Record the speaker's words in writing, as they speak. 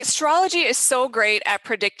astrology is so great at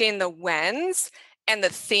predicting the whens and the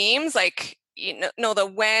themes, like,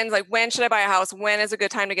 the whens, like when should I buy a house? When is a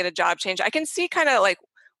good time to get a job change? I can see kind of like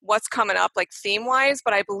what's coming up, like theme wise,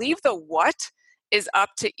 but I believe the what is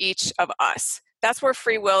up to each of us. That's where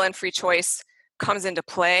free will and free choice comes into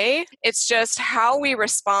play. It's just how we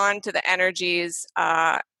respond to the energies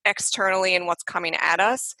externally and what's coming at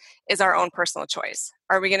us is our own personal choice.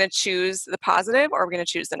 Are we going to choose the positive or are we going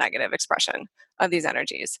to choose the negative expression of these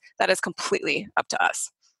energies? That is completely up to us.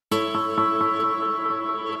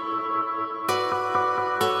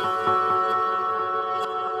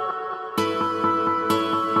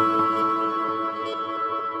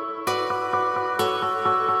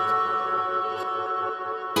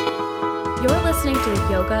 You're listening to the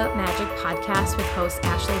Yoga Magic Podcast with host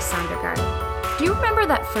Ashley Sondergaard. Do you remember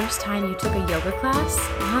that first time you took a yoga class,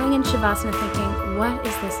 lying in Shavasana thinking, what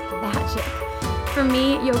is this magic? For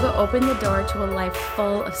me, yoga opened the door to a life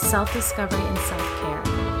full of self-discovery and self-care.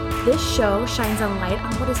 This show shines a light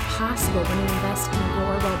on what is possible when you invest in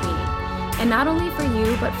your well-being. And not only for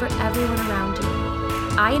you, but for everyone around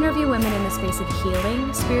you. I interview women in the space of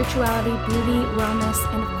healing, spirituality, beauty, wellness,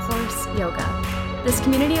 and of course, yoga. This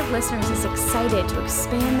community of listeners is excited to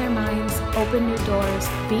expand their minds, open new doors,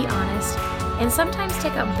 be honest, and sometimes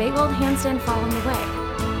take a big old handstand fall on the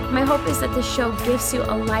way. My hope is that this show gives you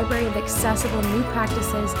a library of accessible new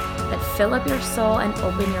practices that fill up your soul and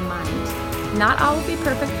open your mind. Not all will be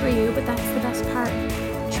perfect for you, but that's the best part.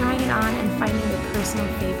 Trying it on and finding your personal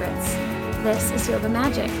favorites. This is Yoga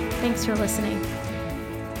Magic. Thanks for listening.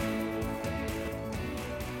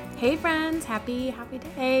 Hey friends, happy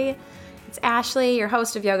day. It's Ashley, your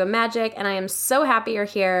host of Yoga Magic, and I am so happy you're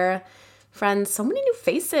here. Friends, so many new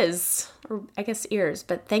faces, or I guess ears,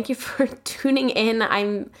 but thank you for tuning in.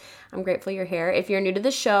 I'm grateful you're here. If you're new to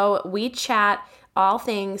the show, we chat all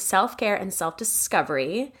things self-care and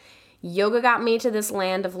self-discovery. Yoga got me to this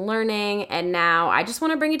land of learning, and now I just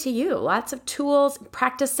want to bring it to you. Lots of tools,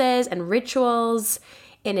 practices, and rituals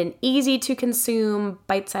in an easy-to-consume,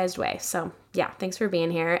 bite-sized way. So yeah, thanks for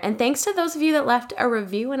being here. And thanks to those of you that left a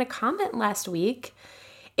review and a comment last week.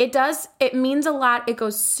 It means a lot. It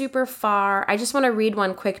goes super far. I just want to read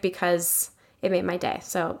one quick because it made my day.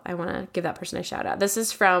 So I want to give that person a shout out. This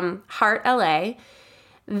is from Heart LA.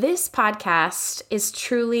 This podcast is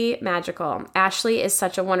truly magical. Ashley is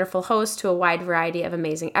such a wonderful host to a wide variety of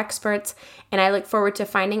amazing experts, and I look forward to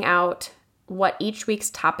finding out what each week's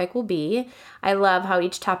topic will be. I love how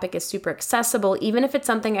each topic is super accessible, even if it's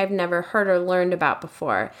something I've never heard or learned about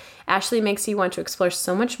before. Ashley makes you want to explore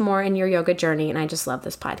so much more in your yoga journey, and I just love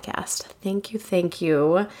this podcast. Thank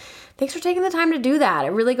you. Thanks for taking the time to do that. It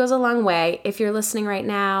really goes a long way. If you're listening right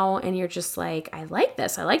now and you're just like, I like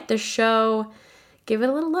this show, give it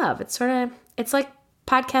a little love. It's like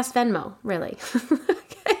podcast Venmo, really.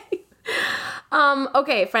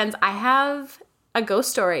 Okay, friends, I have a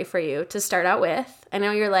ghost story for you to start out with. I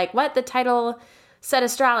know you're like, what? The title said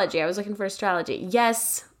astrology. I was looking for astrology.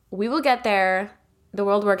 Yes, we will get there. The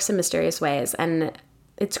world works in mysterious ways, and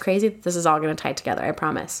it's crazy that this is all going to tie together, I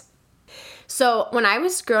promise. So when I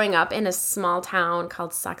was growing up in a small town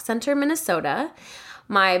called Sauk Center, Minnesota,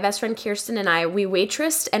 my best friend Kirsten and I, we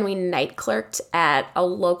waitressed and we night clerked at a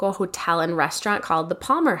local hotel and restaurant called the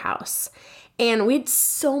Palmer House. And we had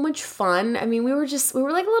so much fun. I mean, we were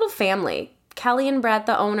like a little family. Kelly and Brett,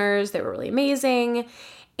 the owners, they were really amazing.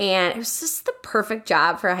 And it was just the perfect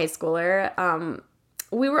job for a high schooler.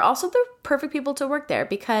 We were also the perfect people to work there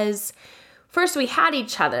because first we had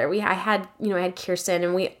each other. I had Kirsten,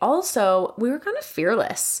 and we were kind of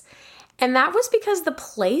fearless. And that was because the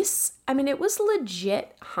place, it was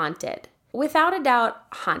legit haunted. Without a doubt,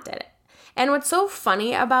 haunted. And what's so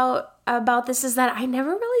funny about this is that I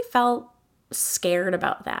never really felt scared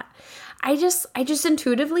about that. I just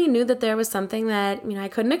intuitively knew that there was something that, I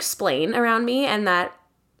couldn't explain around me and that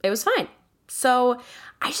it was fine. So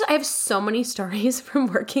I have so many stories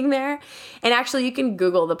from working there. And actually you can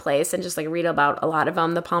Google the place and just read about a lot of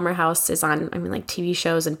them. The Palmer House is on, TV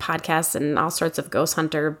shows and podcasts and all sorts of ghost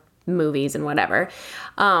hunter movies and whatever.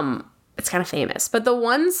 It's kind of famous. But the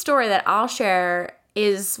one story that I'll share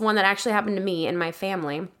is one that actually happened to me and my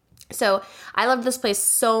family. So I loved this place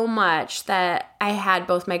so much that I had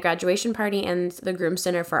both my graduation party and the groom's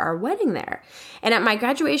dinner for our wedding there. And at my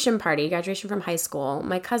graduation from high school,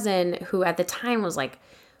 my cousin, who at the time was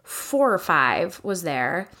 4 or 5, was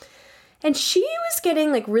there. And she was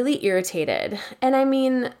getting really irritated.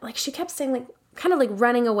 And she kept saying kind of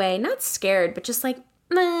running away, not scared, but just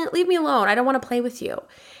nah, leave me alone. I don't want to play with you.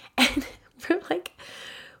 And we're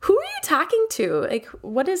who are you talking to?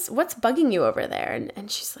 What's bugging you over there? And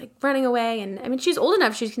she's running away. And she's old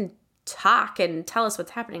enough. She can talk and tell us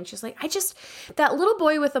what's happening. She's like, that little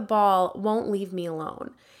boy with a ball won't leave me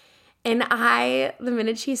alone. And the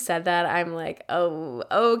minute she said that, I'm like, oh,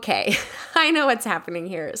 okay. I know what's happening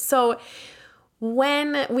here. So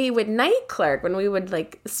when we would night clerk, when we would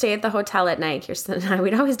like stay at the hotel at night, Kirsten and I,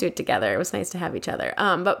 we'd always do it together. It was nice to have each other.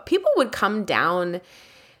 But people would come down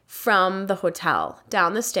from the hotel,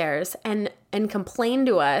 down the stairs, and complain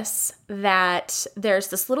to us that there's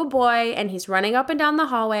this little boy and he's running up and down the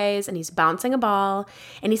hallways and he's bouncing a ball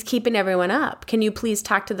and he's keeping everyone up. Can you please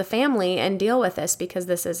talk to the family and deal with this because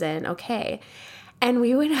this isn't okay? And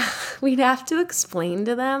we'd have to explain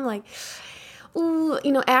to them like, ooh,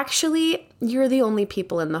 actually, you're the only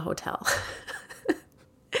people in the hotel.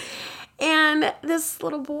 And this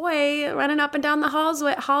little boy running up and down the halls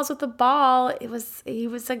with the ball, he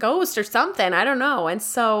was a ghost or something. I don't know. And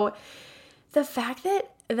so the fact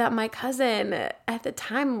that my cousin at the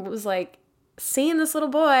time was like seeing this little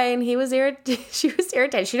boy and she was irritated.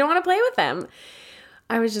 She didn't want to play with him.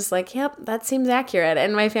 I was just like, yep, that seems accurate.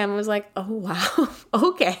 And my family was like, oh, wow.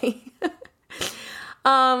 Okay.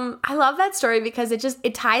 I love that story because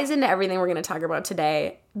it ties into everything we're going to talk about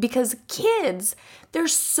today, because kids, they're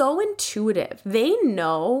so intuitive. They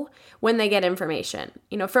know when they get information,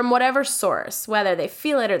 from whatever source, whether they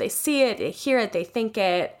feel it or they see it, they hear it, they think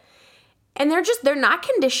it. And they're not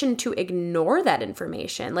conditioned to ignore that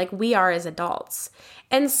information like we are as adults.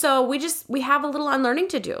 And so we have a little unlearning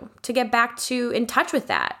to do to get back in touch with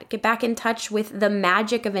that, get back in touch with the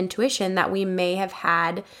magic of intuition that we may have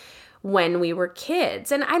had when we were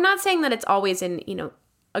kids. And I'm not saying that it's always in,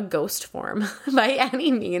 a ghost form by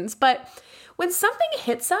any means, but when something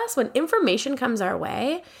hits us, when information comes our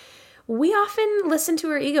way, we often listen to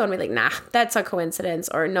our ego and we're like, nah, that's a coincidence,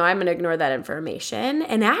 or no, I'm going to ignore that information.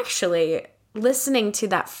 And actually listening to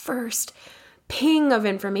that first ping of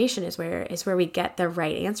information is where we get the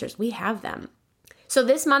right answers. We have them. So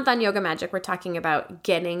this month on Yoga Magic, we're talking about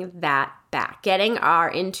getting that back, getting our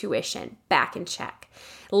intuition back in check,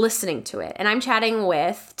 listening to it. And I'm chatting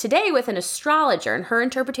today with an astrologer and her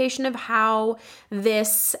interpretation of how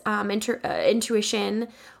this intuition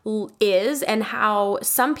is and how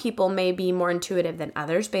some people may be more intuitive than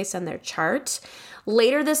others based on their chart.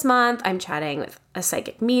 Later this month, I'm chatting with a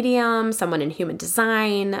psychic medium, someone in human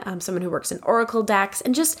design, someone who works in oracle decks,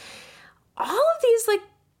 and just all of these like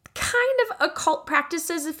kind of occult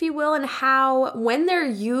practices, if you will, and how when they're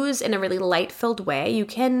used in a really light-filled way, you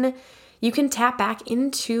can tap back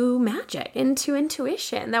into magic, into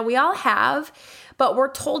intuition that we all have, but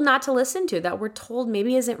we're told not to listen to, that we're told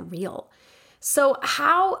maybe isn't real. So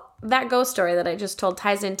how that ghost story that I just told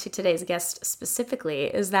ties into today's guest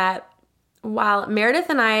specifically is that while Meredith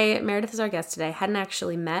is our guest today, hadn't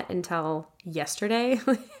actually met until yesterday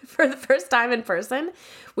for the first time in person.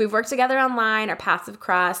 We've worked together online, our paths have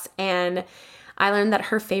crossed, and I learned that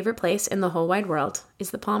her favorite place in the whole wide world is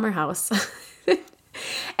the Palmer House.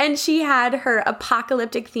 And she had her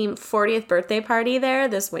apocalyptic themed 40th birthday party there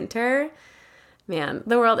this winter. Man,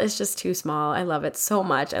 the world is just too small. I love it so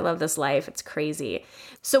much. I love this life. It's crazy.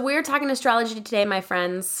 So we're talking astrology today, my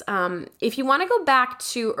friends. If you want to go back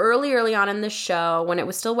to early on in the show when it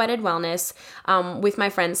was still Wedded Wellness with my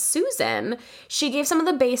friend Susan, she gave some of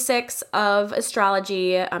the basics of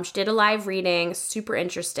astrology. She did a live reading, super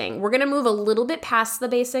interesting. We're going to move a little bit past the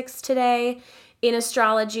basics today in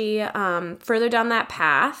astrology, further down that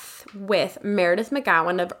path with Meredith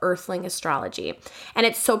McGowan of Earthling Astrology. And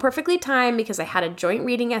it's so perfectly timed because I had a joint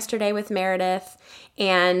reading yesterday with Meredith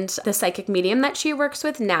and the psychic medium that she works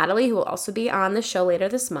with, Natalie, who will also be on the show later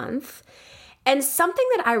this month. And something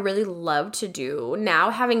that I really love to do now,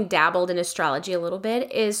 having dabbled in astrology a little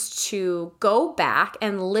bit, is to go back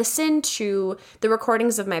and listen to the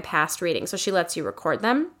recordings of my past readings. So she lets you record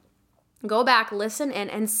them. Go back, listen in,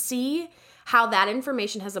 and see how that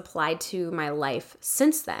information has applied to my life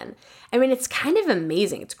since then. I mean, it's kind of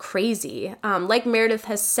amazing. It's crazy. Like Meredith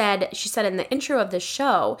has said, she said in the intro of the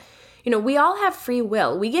show, we all have free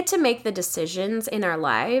will. We get to make the decisions in our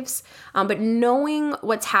lives, but knowing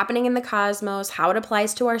what's happening in the cosmos, how it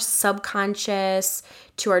applies to our subconscious,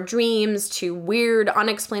 to our dreams, to weird,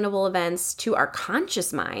 unexplainable events, to our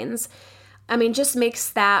conscious minds, just makes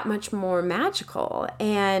that much more magical.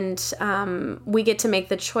 And we get to make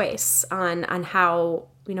the choice on how,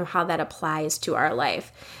 how that applies to our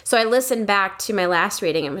life. So I listened back to my last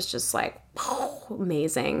reading and was just like, oh,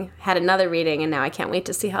 amazing. Had another reading, and now I can't wait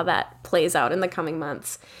to see how that plays out in the coming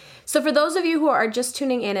months. So for those of you who are just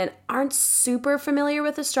tuning in and aren't super familiar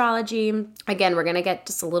with astrology, again, we're going to get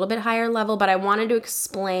just a little bit higher level, but I wanted to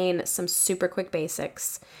explain some super quick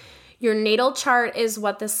basics. Your natal chart is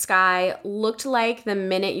what the sky looked like the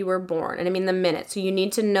minute you were born. And I mean the minute. So you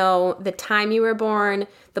need to know the time you were born,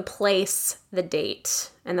 the place, the date.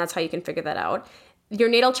 And that's how you can figure that out. Your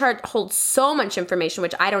natal chart holds so much information,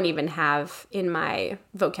 which I don't even have in my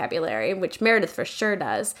vocabulary, which Meredith for sure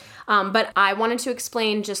does. But I wanted to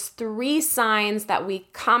explain just 3 signs that we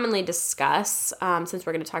commonly discuss, since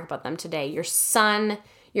we're going to talk about them today. Your sun,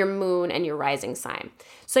 your moon, and your rising sign.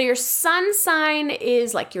 So your sun sign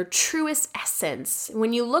is like your truest essence.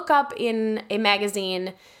 When you look up in a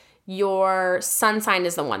magazine, your sun sign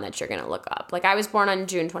is the one that you're going to look up. Like I was born on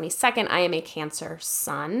June 22nd. I am a Cancer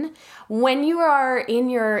sun. When you are in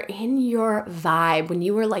your vibe, when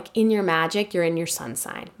you are like in your magic, you're in your sun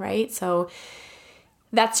sign, right? So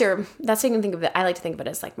that's how you can think of it. I like to think of it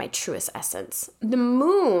as like my truest essence. The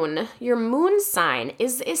moon, your moon sign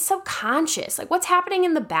is subconscious. Like what's happening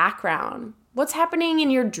in the background? What's happening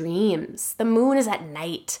in your dreams? The moon is at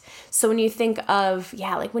night. So when you think of,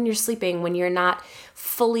 like when you're sleeping, when you're not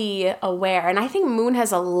fully aware, and I think moon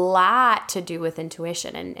has a lot to do with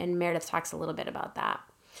intuition, and Meredith talks a little bit about that.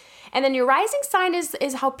 And then your rising sign is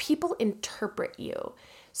how people interpret you.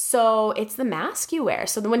 So it's the mask you wear.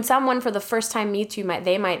 So when someone for the first time meets you,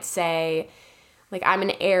 they might say, like, I'm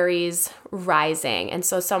an Aries rising. And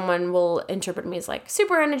so someone will interpret me as like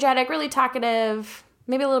super energetic, really talkative,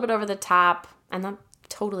 maybe a little bit over the top, and that's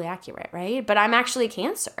totally accurate, right? But I'm actually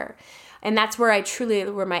Cancer, and that's where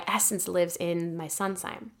where my essence lives, in my sun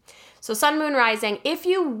sign. So sun, moon, rising. If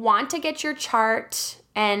you want to get your chart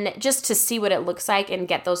and just to see what it looks like and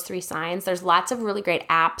get those 3 signs, there's lots of really great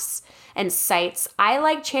apps and sites. I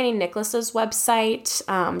like Channing Nicholas's website,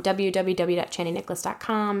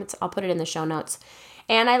 www.channingnicholas.com. I'll put it in the show notes.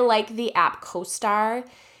 And I like the app CoStar.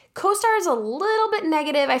 CoStar is a little bit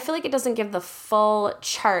negative. I feel like it doesn't give the full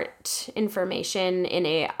chart information in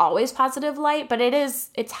a always positive light, but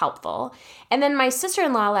it's helpful. And then my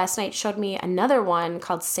sister-in-law last night showed me another one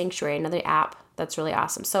called Sanctuary, another app that's really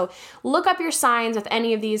awesome. So look up your signs with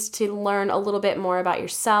any of these to learn a little bit more about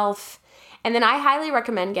yourself. And then I highly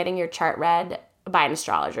recommend getting your chart read by an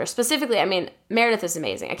astrologer. Specifically, I mean, Meredith is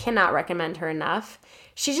amazing. I cannot recommend her enough.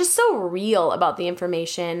 She's just so real about the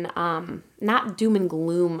information, not doom and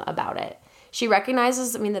gloom about it. She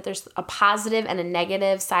recognizes, that there's a positive and a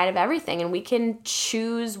negative side of everything, and we can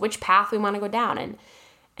choose which path we want to go down,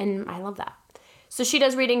 and I love that. So she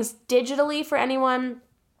does readings digitally for anyone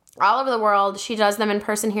all over the world. She does them in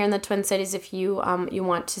person here in the Twin Cities if you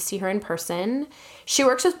want to see her in person. She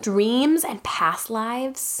works with dreams and past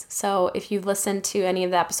lives. So if you've listened to any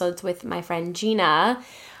of the episodes with my friend Gina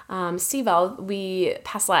Seval, we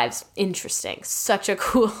past lives, interesting. Such a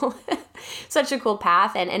cool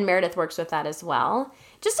path. And Meredith works with that as well.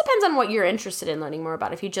 Just depends on what you're interested in learning more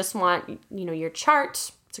about. If you just want, your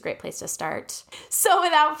chart, it's a great place to start. So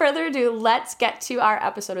without further ado, let's get to our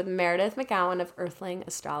episode with Meredith McGowan of Earthling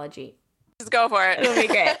Astrology. Let's go for it. It'll be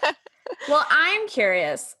great. Well, I'm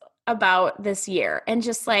curious about this year and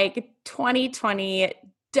just like 2020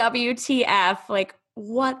 WTF, like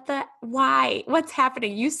why? What's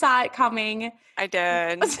happening? You saw it coming. I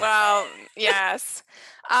did. Well, yes.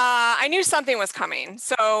 I knew something was coming.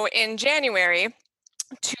 So in January,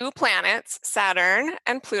 2 planets, Saturn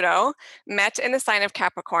and Pluto, met in the sign of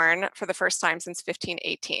Capricorn for the first time since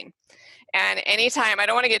 1518. And anytime, I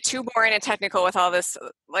don't want to get too boring and technical with all this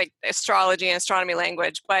like astrology and astronomy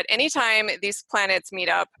language, but anytime these planets meet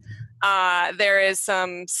up, there is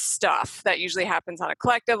some stuff that usually happens on a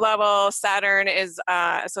collective level. Saturn is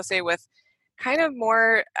associated with kind of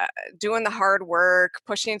more doing the hard work,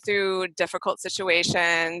 pushing through difficult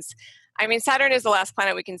situations. Saturn is the last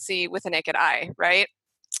planet we can see with the naked eye, right?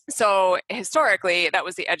 So historically, that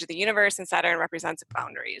was the edge of the universe, and Saturn represents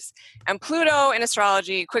boundaries. And Pluto in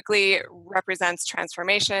astrology quickly represents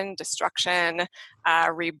transformation, destruction,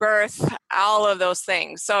 rebirth, all of those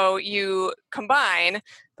things. So you combine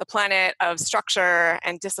the planet of structure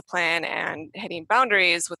and discipline and hitting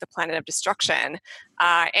boundaries with the planet of destruction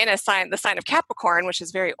in the sign of Capricorn, which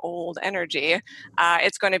is very old energy.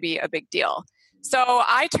 It's going to be a big deal. So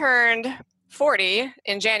I turned 40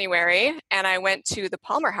 in January, and I went to the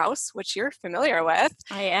Palmer House, which you're familiar with.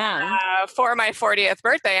 I am. For my 40th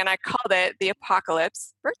birthday, and I called it the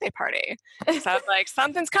Apocalypse Birthday Party. So I was like,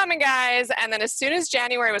 something's coming, guys. And then as soon as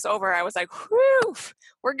January was over, I was like, whew,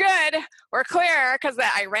 we're good. We're clear, because the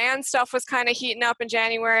Iran stuff was kind of heating up in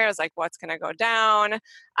January. I was like, what's going to go down?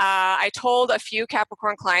 I told a few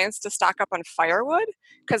Capricorn clients to stock up on firewood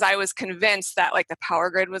because I was convinced that like the power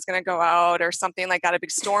grid was going to go out or something like that. A big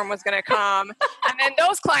storm was going to come. And then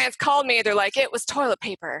those clients called me. They're like, it was toilet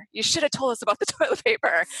paper. You should have told us about the toilet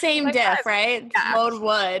paper. Same like, diff, right? Yeah. Load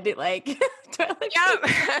wood, like toilet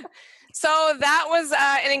paper. So that was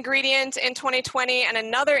an ingredient in 2020. And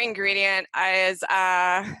another ingredient is,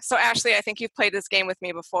 so Ashley, I think you've played this game with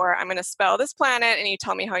me before. I'm going to spell this planet and you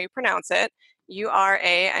tell me how you pronounce it.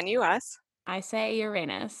 Uranus. I say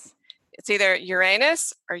Uranus. It's either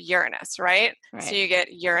Uranus or Uranus, right? So you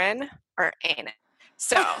get urine or anus.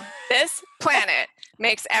 So this planet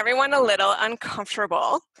makes everyone a little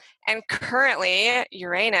uncomfortable. And currently,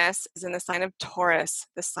 Uranus is in the sign of Taurus,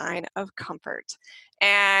 the sign of comfort.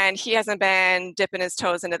 And he hasn't been dipping his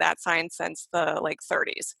toes into that sign since the like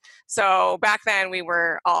 30s. So back then we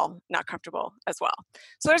were all not comfortable as well.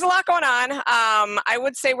 So there's a lot going on. I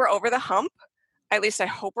would say we're over the hump. At least I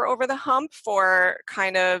hope we're over the hump for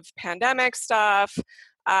kind of pandemic stuff.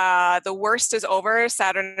 The worst is over.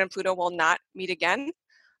 Saturn and Pluto will not meet again.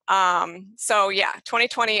 So yeah,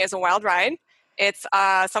 2020 is a wild ride. It's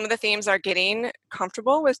some of the themes are getting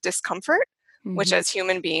comfortable with discomfort, which as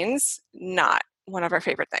human beings, not one of our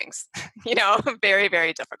favorite things. Very,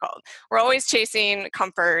 very difficult. We're always chasing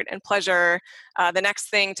comfort and pleasure, the next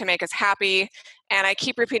thing to make us happy. And I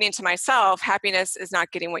keep repeating to myself, happiness is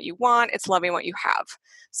not getting what you want, it's loving what you have.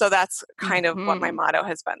 So that's kind of what my motto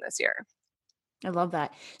has been this year. I love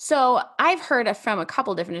that. So I've heard from a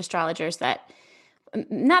couple different astrologers that,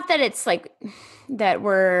 not that it's like that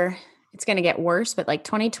it's going to get worse, but like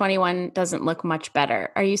 2021 doesn't look much better.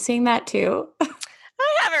 Are you seeing that too?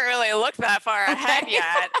 I haven't really looked that far ahead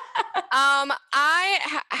yet. I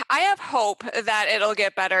have hope that it'll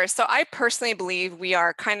get better. So I personally believe we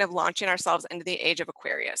are kind of launching ourselves into the age of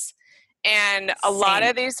Aquarius. And a lot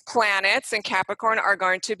of these planets in Capricorn are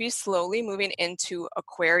going to be slowly moving into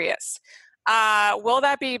Aquarius. Will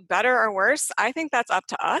that be better or worse? I think that's up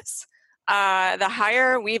to us. The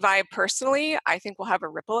higher we vibe personally, I think we'll have a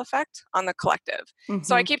ripple effect on the collective.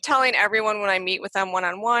 So I keep telling everyone when I meet with them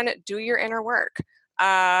one-on-one, do your inner work.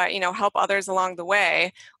 Help others along the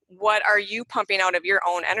way. What are you pumping out of your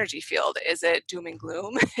own energy field? Is it doom and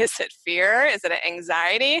gloom? Is it fear? Is it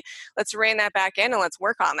anxiety? Let's rein that back in and let's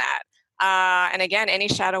work on that. And again, any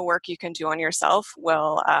shadow work you can do on yourself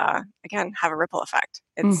will, again, have a ripple effect.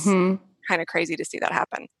 It's kind of crazy to see that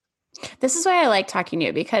happen. This is why I like talking to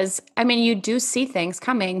you, because I mean, you do see things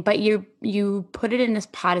coming, but you put it in a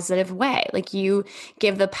positive way. Like you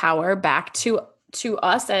give the power back to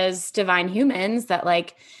us as divine humans that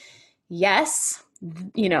like, yes,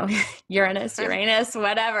 Uranus,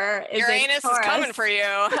 whatever. Uranus is coming for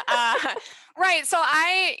you. Right. So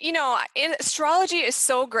astrology is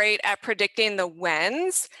so great at predicting the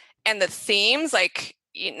whens and the themes, like,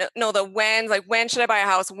 the whens, like when should I buy a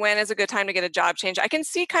house? When is a good time to get a job change? I can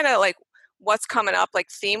see kind of like what's coming up, like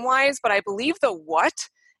theme wise, but I believe the what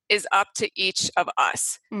is up to each of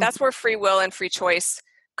us. That's where free will and free choice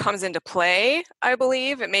comes into play, I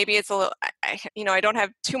believe. And maybe it's a little, I don't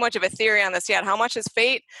have too much of a theory on this yet. How much is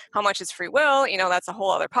fate? How much is free will? That's a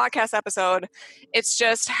whole other podcast episode. It's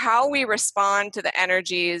just how we respond to the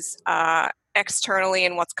energies externally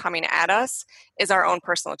and what's coming at us is our own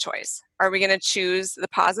personal choice. Are we going to choose the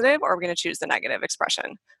positive or are we going to choose the negative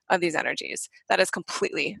expression of these energies? That is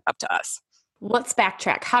completely up to us. Let's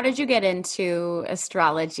backtrack. How did you get into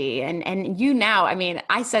astrology? And now, I mean,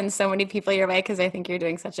 I send so many people your way because I think you're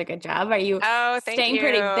doing such a good job. Are you staying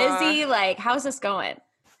pretty busy? Like, how's this going?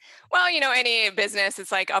 Well, any business,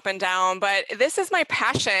 it's like up and down, but this is my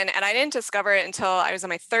passion and I didn't discover it until I was in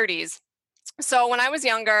my 30s. So when I was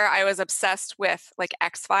younger, I was obsessed with like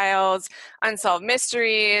X-Files, Unsolved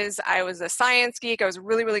Mysteries. I was a science geek. I was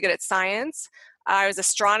really, really good at science. I was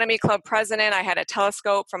astronomy club president. I had a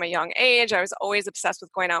telescope from a young age. I was always obsessed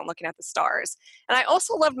with going out and looking at the stars. And I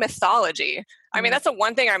also loved mythology. I mean, that's the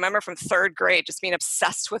one thing I remember from third grade, just being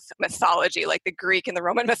obsessed with mythology, like the Greek and the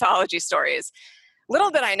Roman mythology stories. Little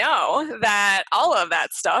did I know that all of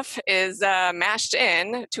that stuff is mashed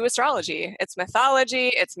in to astrology. It's mythology,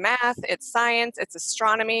 it's math, it's science, it's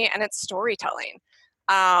astronomy, and it's storytelling.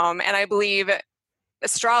 And I believe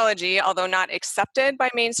astrology, although not accepted by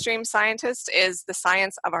mainstream scientists, is the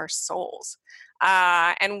science of our souls.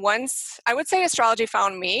 And once, I would say astrology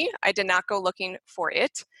found me, I did not go looking for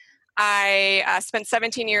it. I spent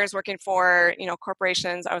 17 years working for,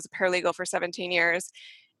 corporations. I was a paralegal for 17 years.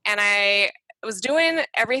 And I was doing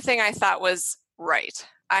everything I thought was right.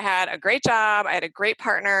 I had a great job. I had a great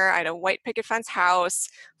partner. I had a white picket fence house,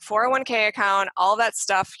 401k account, all that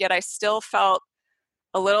stuff. Yet I still felt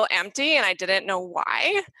a little empty and I didn't know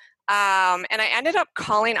why. And I ended up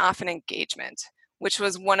calling off an engagement, which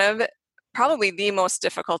was one of probably the most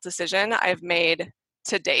difficult decision I've made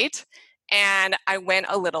to date. And I went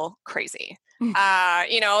a little crazy.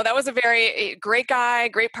 That was a very great guy,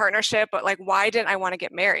 great partnership, but like, why didn't I want to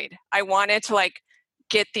get married? I wanted to like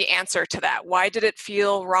get the answer to that. Why did it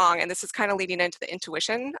feel wrong? And this is kind of leading into the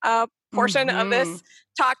intuition portion of this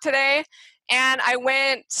talk today. And I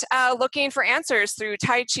went looking for answers through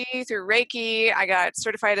Tai Chi, through Reiki. I got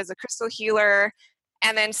certified as a crystal healer.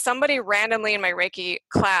 And then somebody randomly in my Reiki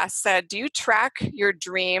class said, do you track your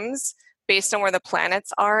dreams based on where the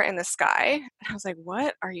planets are in the sky? And I was like,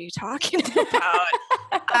 what are you talking about?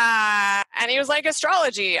 And he was like,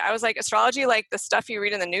 astrology. I was like, astrology, like the stuff you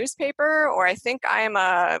read in the newspaper? Or I think I am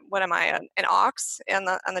an ox on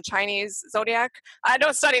the Chinese zodiac. I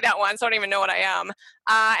don't study that one, so I don't even know what I am.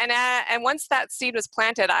 And once that seed was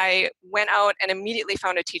planted, I went out and immediately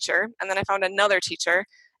found a teacher. And then I found another teacher,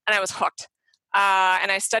 and I was hooked.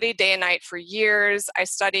 And I studied day and night for years. I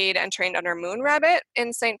studied and trained under Moon Rabbit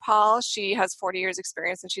in St. Paul. She has 40 years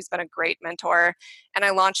experience, and she's been a great mentor. And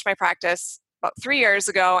I launched my practice about 3 years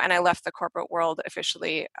ago, and I left the corporate world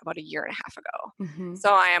officially about a year and a half ago.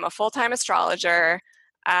 So I am a full-time astrologer.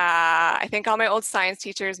 I think all my old science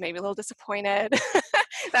teachers may be a little disappointed.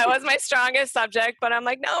 That was my strongest subject, but I'm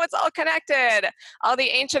like, no, it's all connected. All the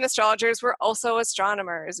ancient astrologers were also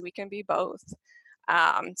astronomers. We can be both.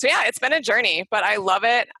 So yeah, it's been a journey, but I love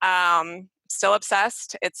it. Still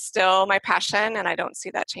obsessed. It's still my passion, and I don't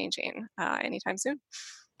see that changing anytime soon.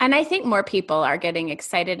 And I think more people are getting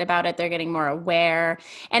excited about it. They're getting more aware,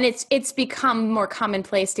 and it's become more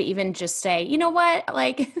commonplace to even just say, you know what,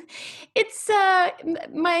 like it's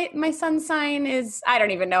my sun sign is, I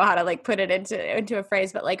don't even know how to like put it into a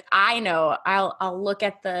phrase, but like I know I'll look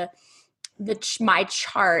at my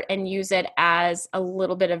chart and use it as a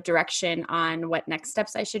little bit of direction on what next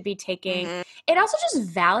steps I should be taking. It also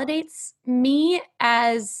just validates me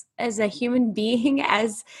as a human being,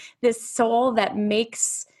 as this soul that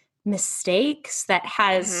makes mistakes, that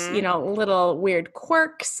has, little weird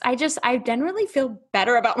quirks. I generally feel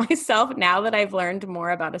better about myself now that I've learned more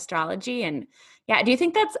about astrology. And yeah, do you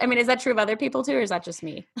think is that true of other people too, or is that just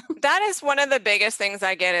me? That is one of the biggest things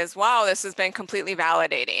I get is, wow, this has been completely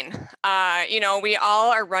validating. We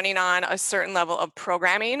all are running on a certain level of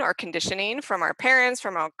programming or conditioning from our parents,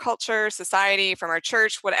 from our culture, society, from our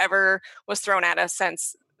church, whatever was thrown at us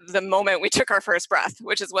since the moment we took our first breath,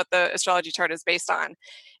 which is what the astrology chart is based on.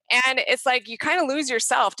 And it's like you kind of lose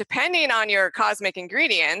yourself depending on your cosmic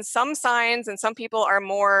ingredients. Some signs and some people are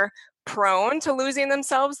more prone to losing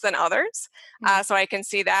themselves than others. So I can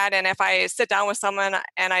see that. And if I sit down with someone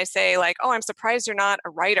and I say like, oh, I'm surprised you're not a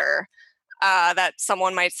writer, that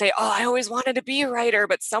someone might say, oh, I always wanted to be a writer,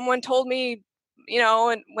 but someone told me,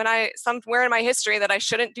 and somewhere in my history that I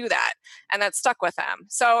shouldn't do that. And that stuck with them.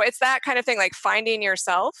 So it's that kind of thing, like finding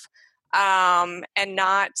yourself and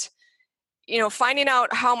not, finding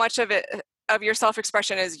out how much of your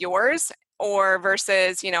self-expression is yours, or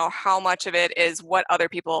versus, how much of it is what other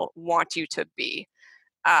people want you to be.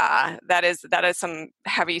 That is some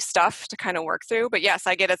heavy stuff to kind of work through. But yes,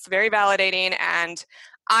 I get it's very validating. And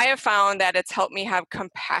I have found that it's helped me have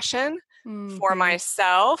compassion for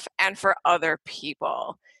myself and for other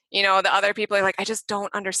people. The other people are like, I just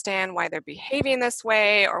don't understand why they're behaving this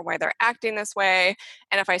way or why they're acting this way.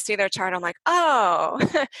 And if I see their chart, I'm like, oh,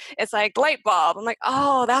 it's like light bulb. I'm like,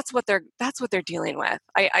 oh, that's what they're dealing with.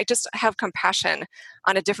 I just have compassion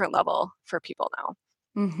on a different level for people now.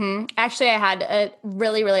 Actually, I had a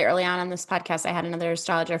really, really early on this podcast, I had another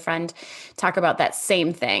astrologer friend talk about that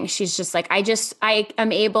same thing. She's just like, I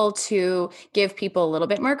am able to give people a little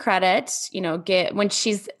bit more credit, when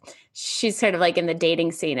she's sort of like in the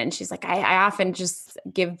dating scene, and she's like, I often just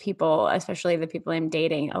give people, especially the people I'm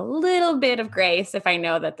dating, a little bit of grace if I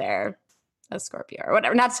know that they're a Scorpio or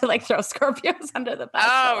whatever, not to like throw Scorpios under the bus.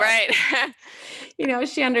 Oh, right.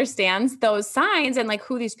 She understands those signs and like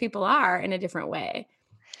who these people are in a different way.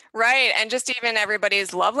 Right. And just even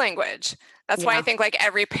everybody's love language. That's why I think like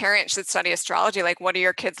every parent should study astrology. Like, what are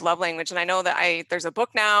your kids' love language? And I know that there's a book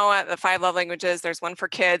now, The 5 Love Languages. There's one for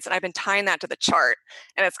kids. And I've been tying that to the chart.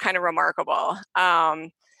 And it's kind of remarkable.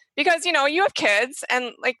 Because, you have kids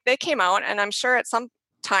and like they came out, and I'm sure at some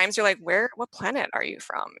times you're like, what planet are you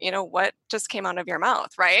from? What just came out of your mouth,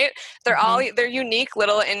 right? They're unique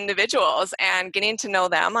little individuals, and getting to know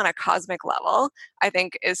them on a cosmic level, I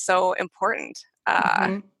think is so important.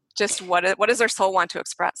 Just what does their soul want to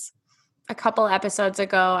express? A couple episodes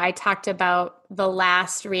ago, I talked about the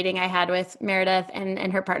last reading I had with Meredith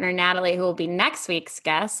and her partner, Natalie, who will be next week's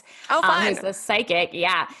guest. Oh, fun. Who's the psychic.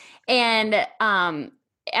 Yeah. And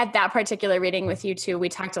at that particular reading with you too, we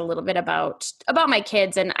talked a little bit about my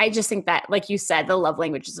kids, and I just think that, like you said, the love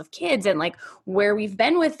languages of kids and like where we've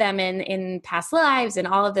been with them in past lives and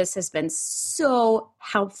all of this has been so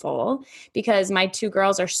helpful because my two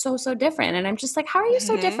girls are so different, and I'm just like, how are you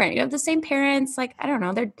so Hmm. different? You have the same parents, like I don't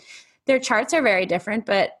know, their charts are very different,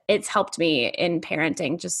 but it's helped me in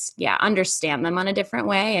parenting just, yeah, understand them on a different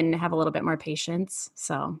way and have a little bit more patience.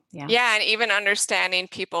 So, yeah. Yeah, and even understanding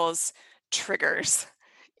people's triggers.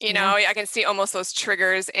 Yeah. I can see almost those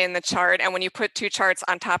triggers in the chart. And when you put two charts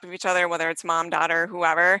on top of each other, whether it's mom, daughter,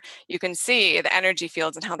 whoever, you can see the energy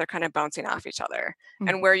fields and how they're kind of bouncing off each other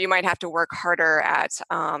and Mhm. where you might have to work harder at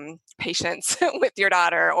patience with your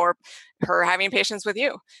daughter or her having patience with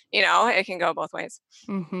you. It can go both ways.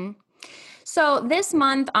 Mhm. So this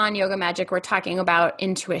month on Yoga Magic, we're talking about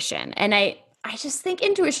intuition. And I just think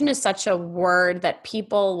intuition is such a word that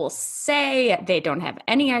people will say they don't have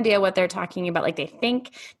any idea what they're talking about. Like they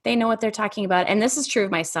think they know what they're talking about. And this is true of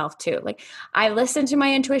myself too. Like I listen to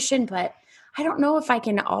my intuition, but I don't know if I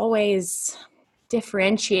can always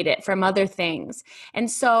differentiate it from other things. And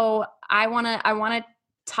so I want to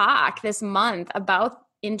talk this month about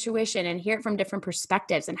intuition and hear it from different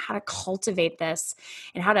perspectives and how to cultivate this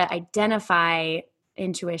and how to identify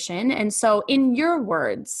intuition. And so, in your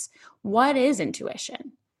words, what is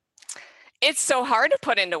intuition? It's so hard to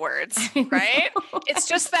put into words, I right? know. It's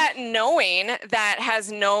just that knowing that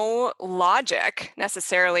has no logic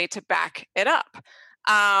necessarily to back it up.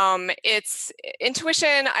 It's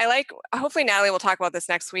intuition. Hopefully, Natalie will talk about this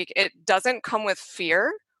next week. It doesn't come with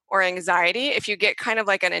fear or anxiety. If you get kind of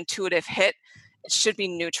like an intuitive hit, it should be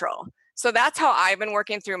neutral. So that's how I've been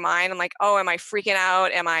working through mine. I'm like, oh, am I freaking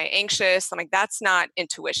out? Am I anxious? I'm like, that's not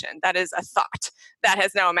intuition. That is a thought that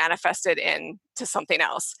has now manifested into something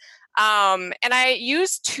else. And I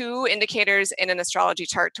use two indicators in an astrology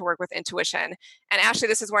chart to work with intuition. And Ashley,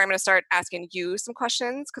 this is where I'm going to start asking you some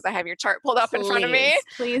questions because I have your chart pulled up in front of me.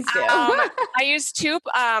 Please do. I use two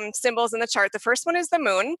symbols in the chart. The first one is the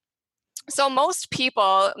moon. So most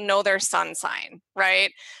people know their sun sign,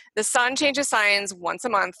 right? The sun changes signs once a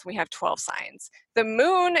month. We have 12 signs. The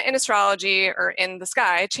moon in astrology or in the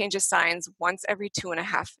sky changes signs once every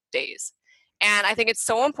 2.5 days. And I think it's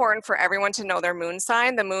so important for everyone to know their moon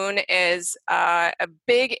sign. The moon is a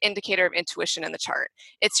big indicator of intuition in the chart.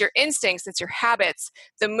 It's your instincts, it's your habits.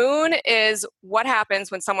 The moon is what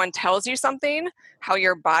happens when someone tells you something, how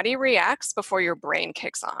your body reacts before your brain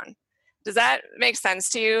kicks on. Does that make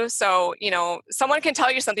sense to you? So, someone can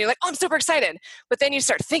tell you something, you're like, oh, I'm super excited. But then you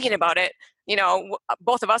start thinking about it.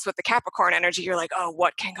 Both of us with the Capricorn energy, you're like, oh,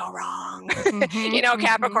 what can go wrong? Hmm.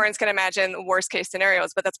 Capricorns can imagine worst case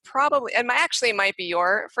scenarios, but that's probably, and actually might be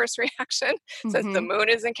your first reaction since the Hmm. moon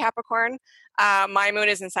is in Capricorn. My moon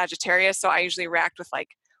is in Sagittarius, so I usually react with like,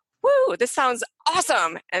 woo, this sounds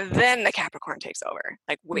awesome. And then the Capricorn takes over.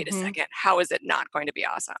 Like, wait a Hmm. second, how is it not going to be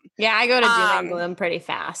awesome? Yeah, I go to doom and Um, gloom pretty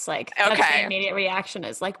fast. Like that's the okay. immediate reaction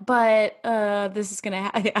is like, but this is gonna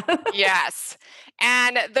happen. Yeah. Yes.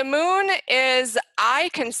 And the moon is,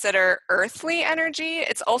 I consider, earthly energy.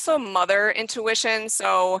 It's also mother intuition.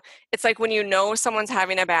 So it's like when you know someone's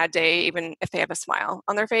having a bad day, even if they have a smile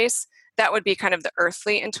on their face, that would be kind of the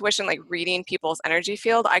earthly intuition, like reading people's energy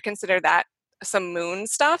field. I consider that some moon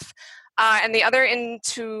stuff. And the other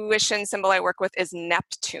intuition symbol I work with is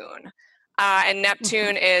Neptune. And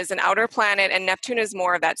Neptune is an outer planet, and Neptune is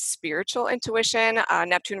more of that spiritual intuition.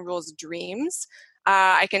 Neptune rules dreams.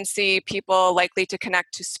 I can see people likely to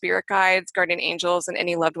connect to spirit guides, guardian angels, and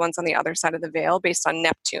any loved ones on the other side of the veil based on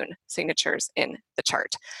Neptune signatures in the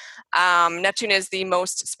chart. Neptune is the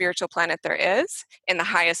most spiritual planet there is in the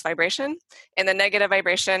highest vibration. In the negative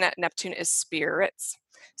vibration, Neptune is spirits.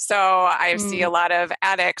 So I see a Mm. lot of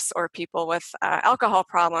addicts or people with alcohol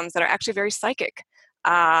problems that are actually very psychic.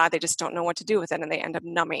 They just don't know what to do with it, and they end up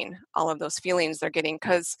numbing all of those feelings they're getting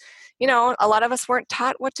because, a lot of us weren't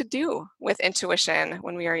taught what to do with intuition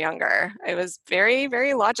when we were younger. It was very,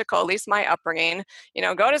 very logical, at least my upbringing.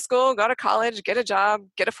 Go to school, go to college, get a job,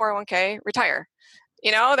 get a 401k, retire.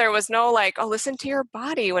 There was no like, oh, listen to your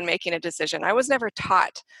body when making a decision. I was never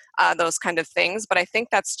taught those kind of things, but I think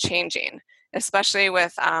that's changing, especially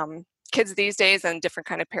with kids these days and different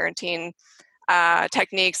kind of parenting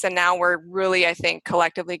techniques. And now we're really, I think,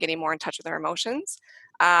 collectively getting more in touch with our emotions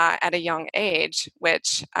at a young age,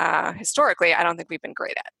 which historically I don't think we've been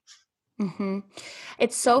great at. Hmm.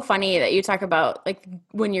 It's so funny that you talk about like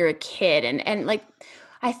when you're a kid and like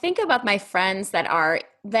I think about my friends that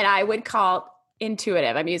I would call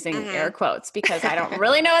intuitive. I'm using Mm-hmm. air quotes because I don't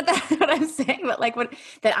really know what I'm saying, but like what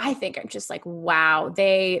that I think I'm just like, wow,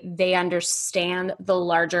 they understand the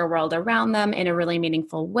larger world around them in a really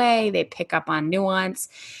meaningful way. They pick up on nuance.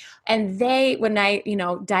 And when I,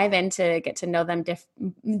 dive in to get to know them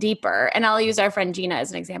deeper, and I'll use our friend Gina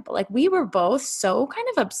as an example. Like we were both so kind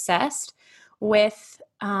of obsessed with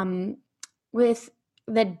the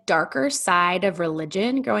darker side of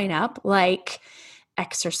religion growing up, like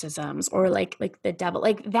exorcisms or like the devil,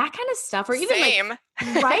 like that kind of stuff, or even like Same.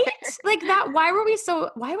 right, like that. Why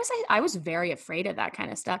was I was very afraid of that kind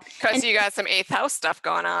of stuff. Because And you got some eighth house stuff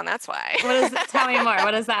going on. That's why. tell me more,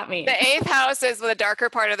 what does that mean? The eighth house is the darker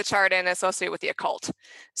part of the chart and associated with the occult.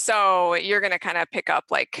 So you're going to kind of pick up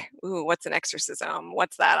like, ooh, what's an exorcism?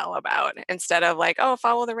 What's that all about? Instead of like, oh,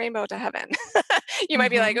 follow the rainbow to heaven. You might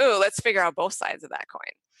be like, ooh, let's figure out both sides of that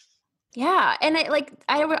coin. Yeah. And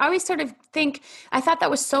I always sort of think, I thought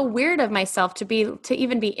that was so weird of myself to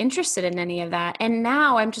even be interested in any of that. And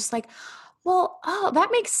now I'm just like, well, oh, that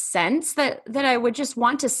makes sense that I would just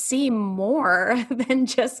want to see more than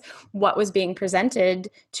just what was being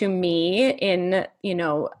presented to me in,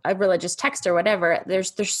 a religious text or whatever.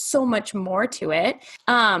 There's so much more to it.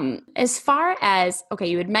 As far as, okay,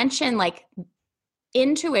 you had mentioned like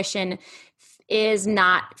intuition is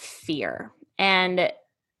not fear, and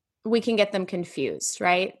we can get them confused,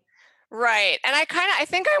 right? Right. And I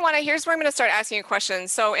think here's where I'm going to start asking you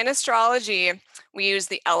questions. So in astrology, we use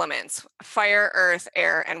the elements: fire, earth,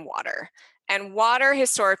 air, and water. And water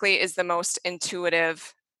historically is the most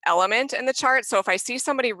intuitive element in the chart. So if I see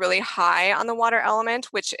somebody really high on the water element,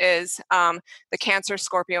 which is the Cancer,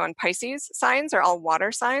 Scorpio, and Pisces signs are all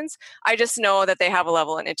water signs, I just know that they have a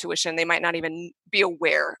level of intuition. They might not even be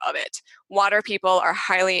aware of it. Water people are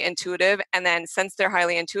highly intuitive. And then since they're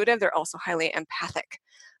highly intuitive, they're also highly empathic.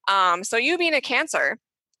 So you being a Cancer,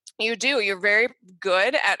 you're very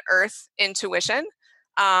good at earth intuition,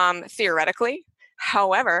 theoretically.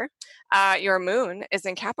 However, your moon is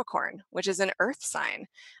in Capricorn, which is an earth sign.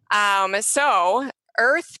 So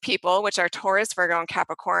earth people, which are Taurus, Virgo, and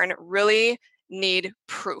Capricorn, really need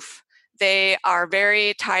proof. They are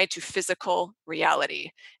very tied to physical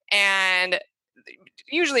reality and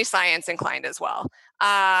usually science inclined as well.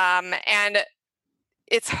 And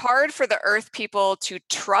it's hard for the earth people to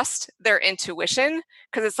trust their intuition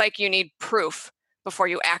because it's like you need proof before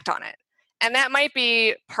you act on it. And that might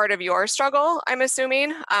be part of your struggle, I'm assuming,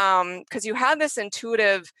 because you have this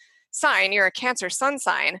intuitive sign. You're a Cancer sun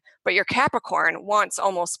sign, but your Capricorn wants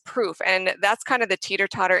almost proof. And that's kind of the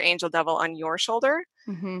teeter-totter angel devil on your shoulder.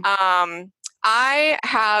 I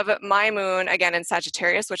have my moon, again, in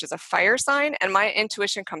Sagittarius, which is a fire sign, and my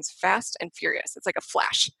intuition comes fast and furious. It's like a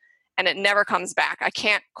flash. And it never comes back. I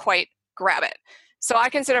can't quite grab it. So I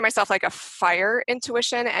consider myself like a fire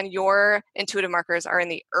intuition, and your intuitive markers are in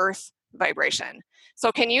the earth vibration.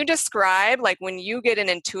 So can you describe, like, when you get an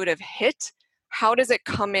intuitive hit, how does it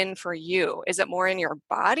come in for you? Is it more in your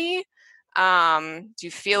body? Do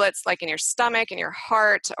you feel it's like in your stomach, in your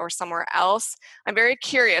heart, or somewhere else? I'm very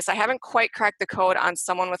curious. I haven't quite cracked the code on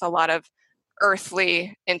someone with a lot of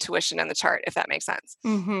earthly intuition in the chart, if that makes sense.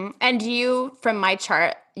 And from my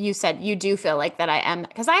chart, you said you do feel like that I am,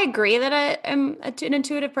 because I agree that I am an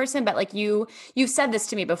intuitive person, but like you've said this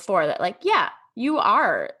to me before, that like, yeah, you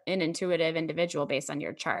are an intuitive individual based on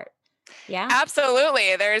your chart. Yeah,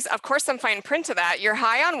 absolutely. There's, of course, some fine print to that. You're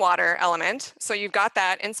high on water element, so you've got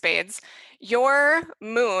that in spades. Your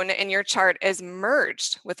moon in your chart is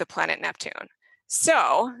merged with the planet Neptune.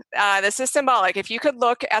 So this is symbolic. If you could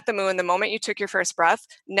look at the moon the moment you took your first breath,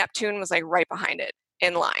 Neptune was like right behind it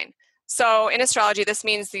in line. So in astrology, this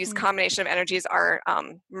means these combination of energies are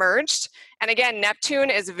merged. And again, Neptune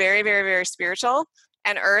is very, very, very spiritual,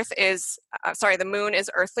 and the moon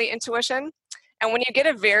is earthly intuition. And when you get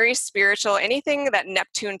a very spiritual, anything that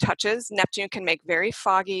Neptune touches, Neptune can make very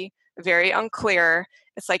foggy, very unclear.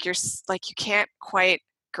 It's like you can't quite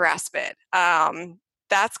grasp it.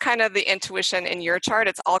 That's kind of the intuition in your chart.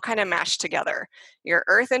 It's all kind of mashed together. Your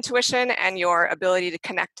earth intuition and your ability to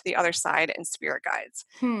connect to the other side and spirit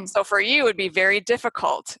guides. So for you, it would be very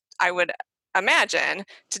difficult, I would imagine,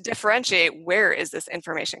 to differentiate where is this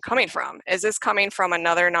information coming from. Is this coming from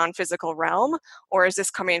another non-physical realm, or is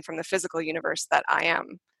this coming from the physical universe that I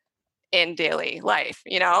am in daily life?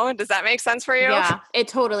 Does that make sense for you? Yeah, it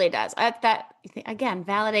totally does. That again,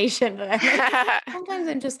 validation. Sometimes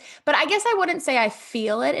I'm just, but I guess I wouldn't say I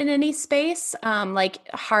feel it in any space, like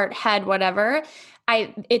heart, head, whatever.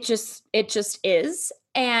 It just is.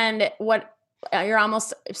 And what you're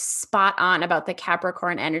almost spot on about the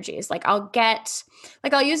Capricorn energies. Like I'll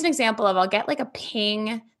use an example of, I'll get like a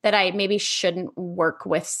ping that I maybe shouldn't work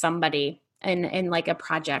with somebody in like a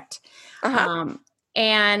project. Uh-huh.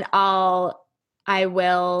 And I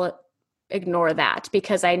will ignore that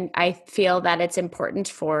because I feel that it's important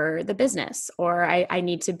for the business, or I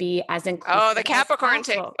need to be as Oh, the inclusive as Capricorn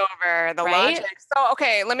takes possible, over, the right? logic. So,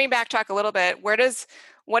 okay, let me backtrack a little bit. What is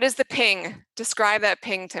the ping? Describe that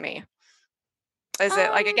ping to me. Is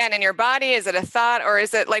it like, Um, again, in your body? Is it a thought? Or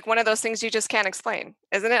is it like one of those things you just can't explain?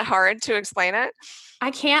 Isn't it hard to explain it?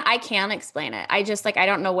 I can't explain it. I just like I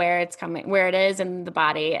don't know where it's coming, where it is in the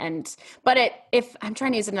body. And but it if I'm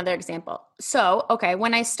trying to use another example. So, okay,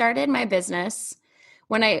 when I started my business,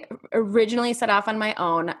 when I originally set off on my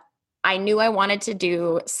own, I knew I wanted to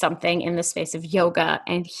do something in the space of yoga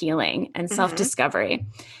and healing and Mm-hmm. self-discovery.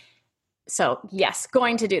 So, yes,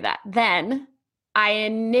 going to do that. Then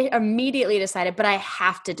immediately decided, but I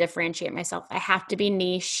have to differentiate myself. I have to be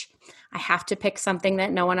niche. I have to pick something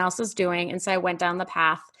that no one else is doing. And so I went down the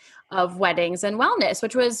path of weddings and wellness,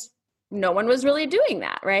 which was no one was really doing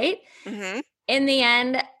that, right? Mm-hmm. In the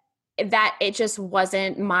end, that it just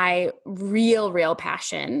wasn't my real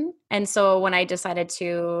passion. And so when I decided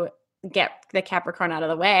to get the Capricorn out of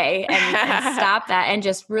the way and stop that and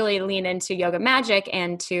just really lean into yoga magic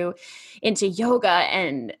and into yoga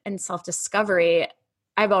and self-discovery,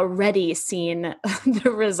 I've already seen the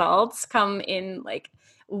results come in like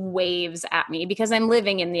waves at me because I'm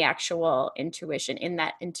living in the actual intuition, in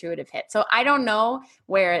that intuitive hit. So I don't know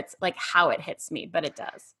where it's like how it hits me, but it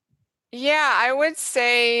does. Yeah, I would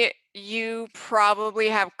say you probably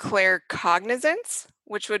have clear cognizance,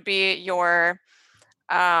 which would be your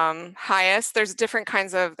highest. There's different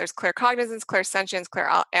kinds of, there's clear cognizance, clear sentience, clear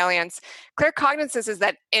alliance. Clear cognizance is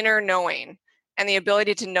that inner knowing and the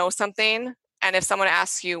ability to know something. And if someone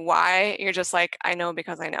asks you why, you're just like, I know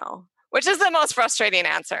because I know, which is the most frustrating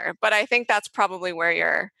answer. But I think that's probably where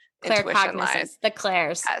your Claire intuition cognizance, lies. the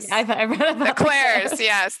clairs. Yeah, Yes. I read The about the clairs. clairs.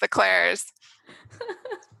 Yes, the clairs.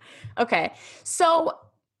 Okay. So,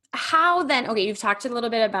 how then? Okay, you've talked a little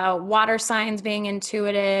bit about water signs being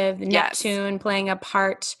intuitive, Yes. Neptune playing a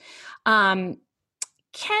part. Um,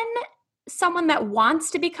 can someone that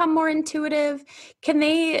wants to become more intuitive, can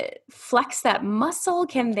they flex that muscle?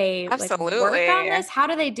 Can they like work on Absolutely. this? How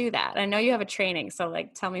do they do that? I know you have a training, so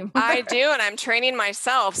like tell me I more. do, and I'm training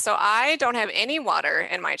myself. So I don't have any water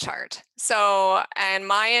in my chart. So, and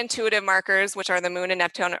my intuitive markers, which are the moon and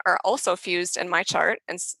Neptune, are also fused in my chart,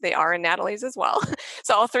 and they are in Natalie's as well.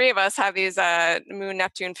 So all three of us have these moon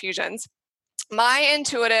Neptune fusions. My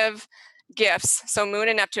intuitive gifts, so moon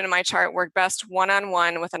and Neptune in my chart, work best one on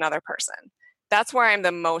one with another person. That's where I'm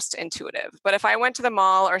the most intuitive. But if I went to the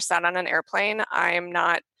mall or sat on an airplane, I am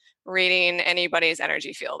not reading anybody's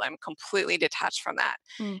energy field. I'm completely detached from that.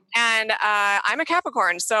 Mm. And I'm a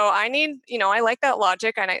Capricorn, so I need, I like that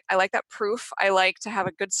logic and I like that proof. I like to have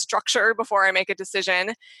a good structure before I make a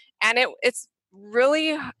decision. And it's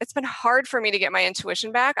been hard for me to get my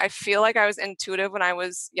intuition back. I feel like I was intuitive when I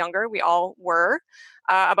was younger. We all were.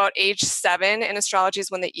 About age 7 in astrology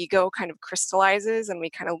is when the ego kind of crystallizes and we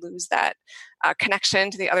kind of lose that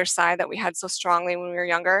connection to the other side that we had so strongly when we were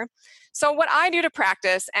younger. So, what I do to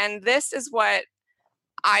practice, and this is what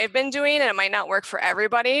I've been doing, and it might not work for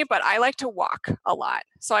everybody, but I like to walk a lot.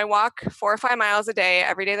 So I walk 4 or 5 miles a day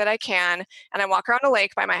every day that I can, and I walk around a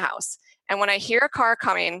lake by my house. And when I hear a car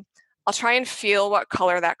coming, I'll try and feel what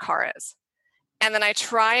color that car is. And then I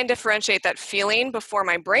try and differentiate that feeling before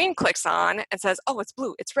my brain clicks on and says, oh, it's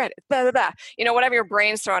blue, it's red, it's blah, blah, blah. Whatever your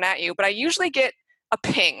brain's throwing at you. But I usually get a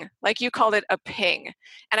ping, like you called it, a ping.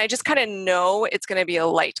 And I just kind of know it's going to be a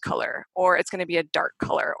light color, or it's going to be a dark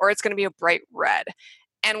color, or it's going to be a bright red.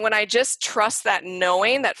 And when I just trust that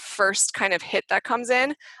knowing, that first kind of hit that comes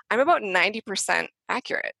in, I'm about 90%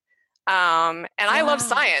 accurate. And I love Wow.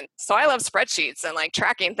 science. So I love spreadsheets and like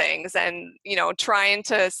tracking things and, trying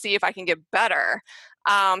to see if I can get better.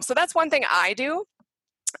 So that's one thing I do.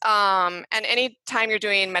 And anytime you're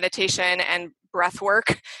doing meditation and breath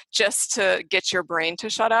work, just to get your brain to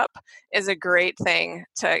shut up is a great thing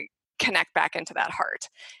to connect back into that heart.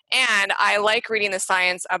 And I like reading the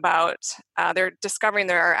science about they're discovering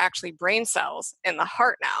there are actually brain cells in the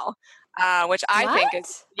heart now, which I think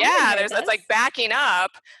is, What? I didn't yeah, know it's like this. backing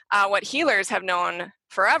up what healers have known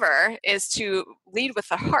forever is to lead with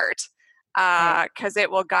the heart Right. because it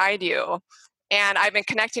will guide you. And I've been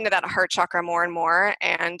connecting to that heart chakra more and more.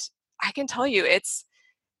 And I can tell you, it's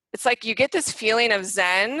like you get this feeling of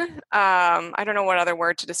zen. I don't know what other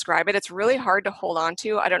word to describe it. It's really hard to hold on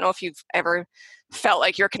to. I don't know if you've ever felt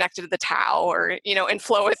like you're connected to the Tao or, in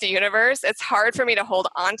flow with the universe. It's hard for me to hold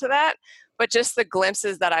on to that. But just the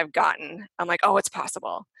glimpses that I've gotten, I'm like, oh, it's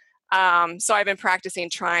possible. So I've been practicing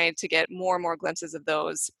trying to get more and more glimpses of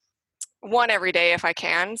those one every day if I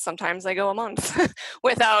can. Sometimes I go a month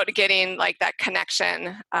without getting like that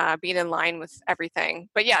connection, being in line with everything.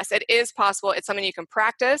 But yes, it is possible. It's something you can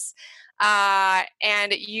practice. And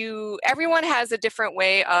everyone has a different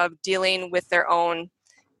way of dealing with their own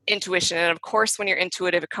intuition. And of course, when you're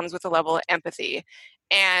intuitive, it comes with a level of empathy.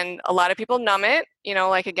 And a lot of people numb it,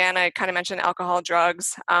 like again, I kind of mentioned alcohol,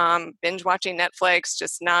 drugs, binge watching Netflix,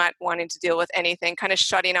 just not wanting to deal with anything, kind of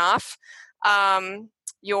shutting off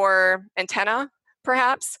your antenna,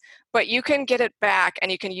 perhaps. But you can get it back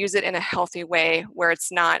and you can use it in a healthy way where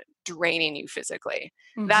it's not draining you physically.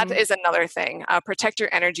 Mm-hmm. That is another thing. Protect your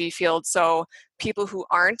energy field so people who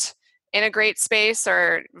aren't in a great space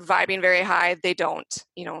or vibing very high, they don't,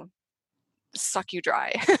 suck you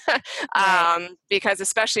dry. Right. Because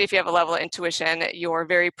especially if you have a level of intuition, you're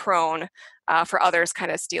very prone for others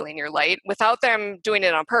kind of stealing your light without them doing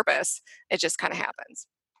it on purpose. It just kind of happens.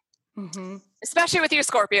 Mm-hmm. Especially with you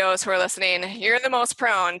Scorpios who are listening, you're the most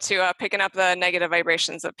prone to picking up the negative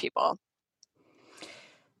vibrations of people.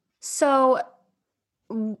 So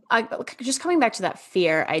just coming back to that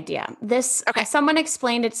fear idea, someone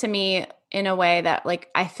explained it to me in a way that like,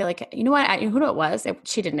 I feel like, you know what, who it was?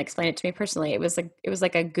 She didn't explain it to me personally. It was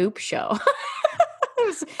like a Goop show.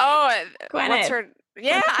 What's her?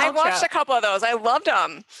 Yeah, I watched a couple of those. I loved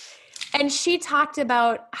them. And she talked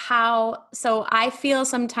about so I feel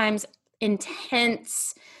sometimes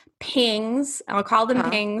intense pings, I'll call them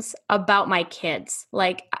pings, about my kids.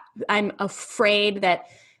 Like I'm afraid that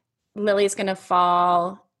Lily's going to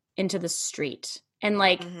fall into the street. And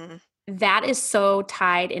like, that is so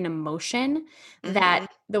tied in emotion that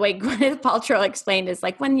the way Gwyneth Paltrow explained is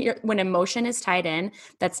like when emotion is tied in,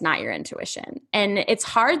 that's not your intuition. And it's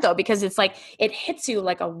hard though, because it's like, it hits you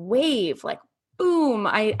like a wave, like, boom,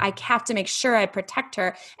 I have to make sure I protect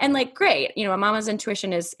her. And like, great, a mama's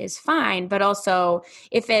intuition is fine. But also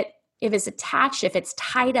if it's attached, if it's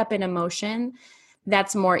tied up in emotion,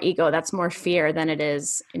 that's more ego, that's more fear than it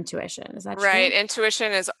is intuition. Is that true? Right.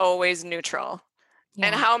 Intuition is always neutral. Yeah.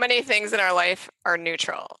 And how many things in our life are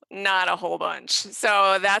neutral? Not a whole bunch.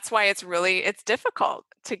 So that's why it's difficult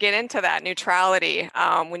to get into that neutrality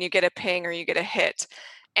when you get a ping or you get a hit.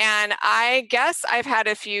 And I guess I've had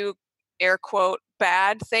a few air quote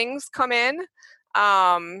bad things come in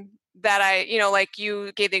that like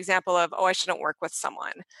you gave the example of, I shouldn't work with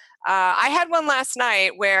someone. I had one last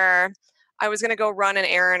night where I was going to go run an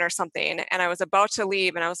errand or something, and I was about to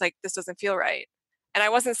leave, and I was like, this doesn't feel right. And I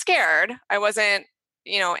wasn't scared. I wasn't,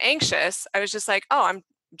 anxious. I was just like, I'm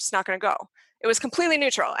just not going to go. It was completely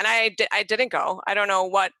neutral. And I didn't go. I don't know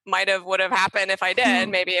what would have happened if I did.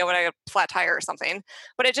 Maybe I would have a flat tire or something.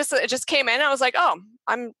 But it just came in. I was like, I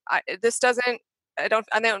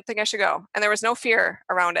don't think I should go. And there was no fear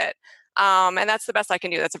around it. And that's the best I can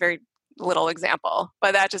do. That's a very little example,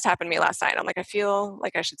 but that just happened to me last night. I'm like, I feel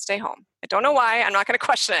like I should stay home. I don't know why. I'm not going to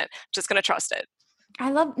question it. I'm just going to trust it.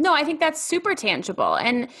 I think that's super tangible.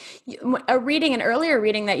 And an earlier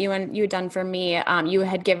reading that you had done for me, you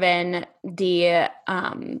had given the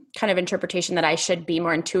kind of interpretation that I should be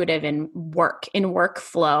more intuitive in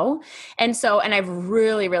workflow. And I've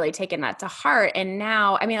really, really taken that to heart. And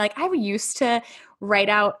now, I used to write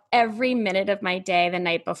out every minute of my day the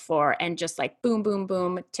night before and just like boom, boom,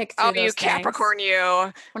 boom, tick through those things. Capricorn, you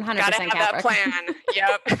 100% gotta have that plan.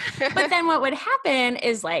 Yep. But then what would happen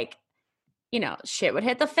is like, shit would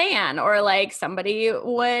hit the fan, or like somebody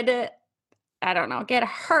would, I don't know, get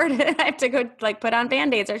hurt and I have to go like put on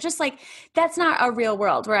Band-Aids, or just like, that's not a real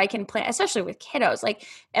world where I can plan, especially with kiddos, like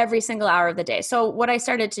every single hour of the day. So what I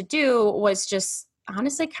started to do was just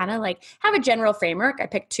honestly kind of like have a general framework. I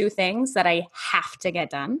picked 2 things that I have to get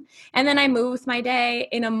done. And then I move with my day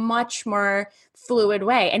in a much more fluid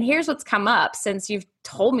way. And here's what's come up since you've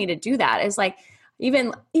told me to do that is like,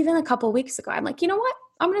 even a couple of weeks ago, I'm like, you know what?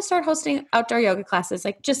 I'm going to start hosting outdoor yoga classes.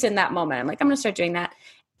 Like just in that moment, I'm like, I'm going to start doing that.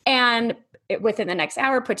 And within the next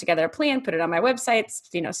hour, put together a plan, put it on my website,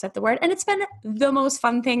 set the word. And it's been the most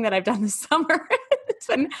fun thing that I've done this summer. It's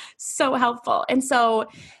been so helpful. And so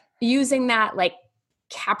using that like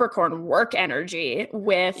Capricorn work energy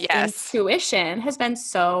with intuition has been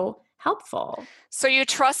so helpful. So you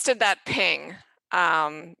trusted that ping.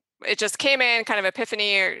 It just came in kind of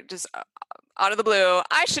epiphany, or just out of the blue,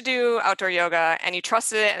 I should do outdoor yoga, and you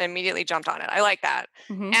trusted it and immediately jumped on it. I like that.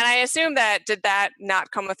 Mm-hmm. And I assume did that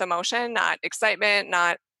not come with emotion, not excitement,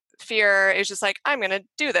 not fear? It was just like, I'm going to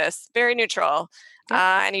do this, very neutral.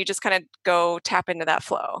 Yeah. And you just kind of go tap into that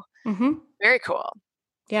flow. Mm-hmm. Very cool.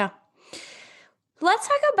 Yeah. Let's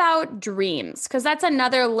talk about dreams, because that's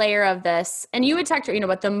another layer of this. And you had talked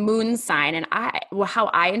about the moon sign, and how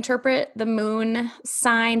I interpret the moon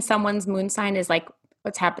sign, someone's moon sign is like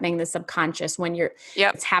what's happening in the subconscious when Yep.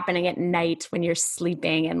 it's happening at night when you're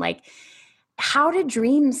sleeping, and like, how do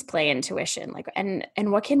dreams play intuition? Like, and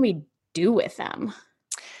what can we do with them?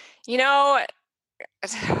 You know,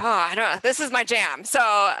 oh, I don't know. This is my jam.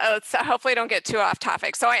 So let's hopefully don't get too off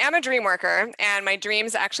topic. So I am a dream worker, and my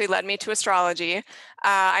dreams actually led me to astrology.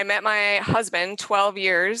 I met my husband 12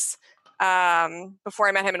 years before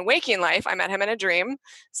I met him in waking life. I met him in a dream.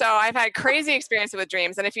 So I've had crazy experiences with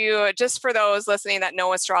dreams. And if you, just for those listening that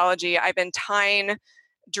know astrology, I've been tying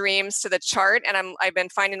dreams to the chart, and I've been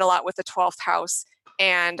finding a lot with the 12th house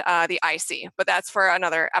and the IC, but that's for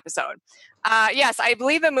another episode. Yes, I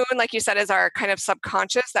believe the moon, like you said, is our kind of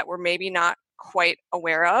subconscious that we're maybe not quite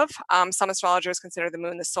aware of. Some astrologers consider the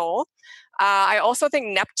moon the soul. I also think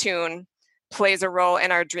Neptune plays a role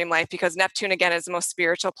in our dream life because Neptune, again, is the most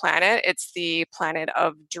spiritual planet. It's the planet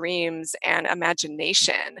of dreams and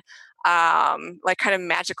imagination, like kind of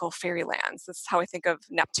magical fairylands. That's how I think of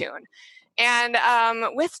Neptune. And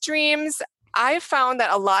with dreams, I've found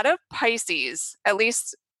that a lot of Pisces, at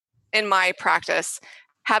least in my practice,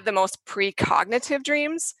 have the most precognitive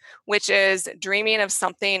dreams, which is dreaming of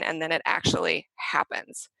something and then it actually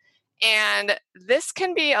happens. And this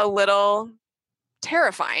can be a little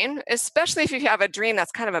terrifying, especially if you have a dream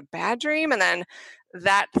that's kind of a bad dream and then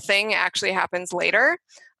that thing actually happens later.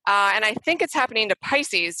 And I think it's happening to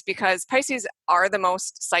Pisces because Pisces are the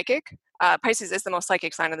most psychic. Pisces is the most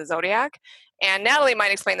psychic sign of the zodiac. And Natalie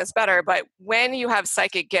might explain this better, but when you have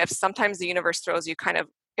psychic gifts, sometimes the universe throws you kind of,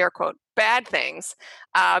 air quote, bad things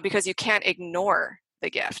because you can't ignore the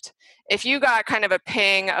gift. If you got kind of a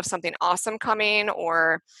ping of something awesome coming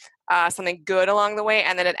or something good along the way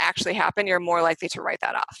and then it actually happened, you're more likely to write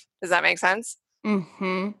that off. Does that make sense?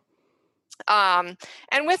 Mm-hmm.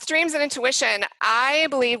 And with dreams and intuition, I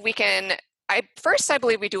believe we can, I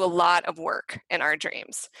believe we do a lot of work in our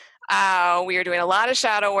dreams. We are doing a lot of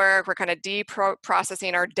shadow work. We're kind of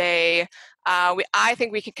processing our day. I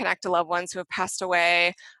think we can connect to loved ones who have passed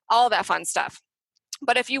away, all that fun stuff.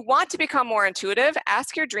 But if you want to become more intuitive,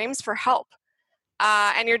 ask your dreams for help.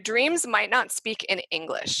 And your dreams might not speak in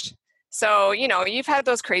English. So, you've had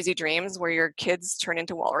those crazy dreams where your kids turn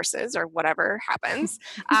into walruses or whatever happens.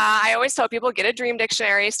 I always tell people, get a dream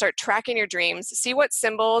dictionary, start tracking your dreams, see what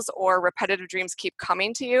symbols or repetitive dreams keep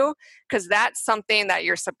coming to you, because that's something that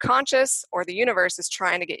your subconscious or the universe is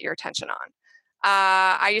trying to get your attention on.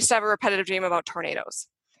 I used to have a repetitive dream about tornadoes.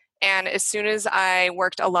 And as soon as I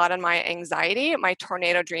worked a lot on my anxiety, my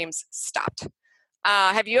tornado dreams stopped.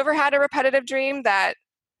 Have you ever had a repetitive dream that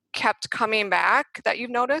kept coming back that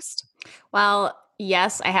you've noticed? Well,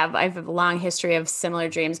 yes, I have. I have a long history of similar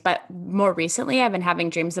dreams, but more recently I've been having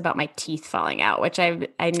dreams about my teeth falling out, which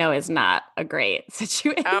I know is not a great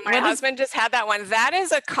situation. My husband just had that one. That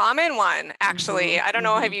is a common one, actually. Mm-hmm, I don't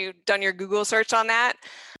know. Have you done your Google search on that?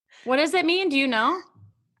 What does it mean? Do you know?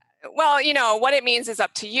 Well, what it means is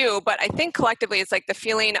up to you, but I think collectively it's like the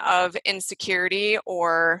feeling of insecurity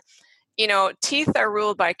or teeth are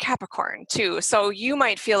ruled by Capricorn too. So you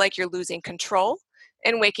might feel like you're losing control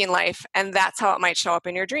in waking life, and that's how it might show up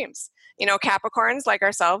in your dreams. Capricorns, like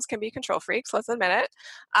ourselves, can be control freaks, let's admit it.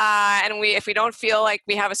 And if we don't feel like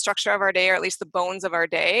we have a structure of our day, or at least the bones of our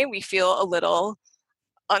day, we feel a little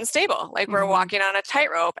unstable, like we're walking on a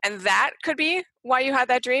tightrope. And that could be why you had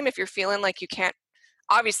that dream. If you're feeling like you can't,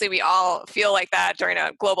 obviously we all feel like that during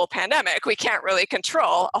a global pandemic, we can't really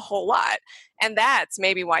control a whole lot. And that's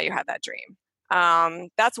maybe why you had that dream.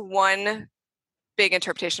 That's one big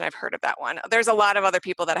interpretation I've heard of that one. There's a lot of other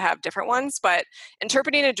people that have different ones, but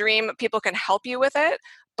interpreting a dream, people can help you with it.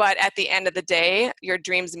 But at the end of the day, your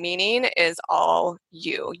dream's meaning is all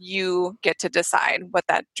you. You get to decide what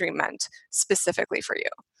that dream meant specifically for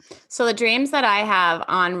you. So the dreams that I have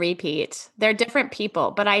on repeat, they're different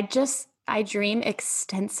people, but I dream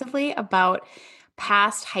extensively about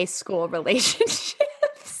past high school relationships.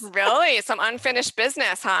 Really? Some unfinished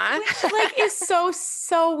business, huh? Which is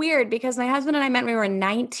so weird because my husband and I met when we were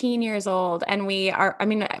 19 years old, and we are,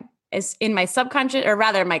 is in my subconscious, or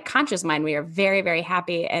rather my conscious mind, we are very, very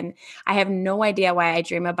happy. And I have no idea why I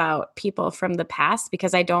dream about people from the past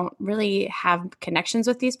because I don't really have connections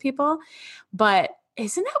with these people. But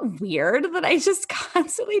isn't that weird that I just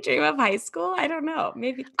constantly dream of high school? I don't know.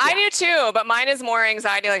 Maybe. Yeah. I do too, but mine is more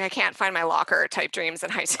anxiety. Like I can't find my locker type dreams in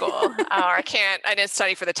high school, or I didn't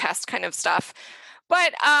study for the test kind of stuff.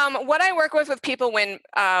 But what I work with people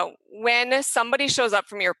when somebody shows up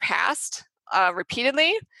from your past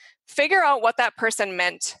repeatedly, figure out what that person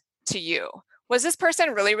meant to you. Was this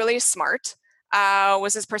person really, really smart?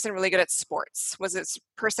 Was this person really good at sports? Was this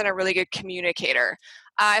person a really good communicator?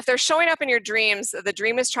 If they're showing up in your dreams, the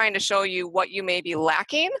dream is trying to show you what you may be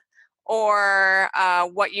lacking or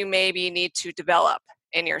what you maybe need to develop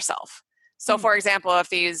in yourself. So, for example, if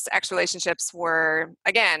these ex relationships were,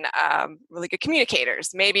 again, really good communicators,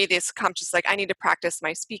 maybe this comes just like, I need to practice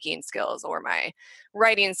my speaking skills or my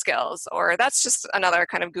writing skills, or that's just another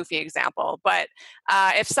kind of goofy example. But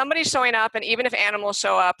if somebody's showing up, and even if animals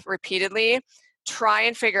show up repeatedly, try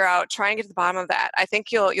and get to the bottom of that. I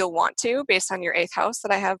think you'll want to, based on your eighth house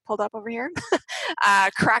that I have pulled up over here,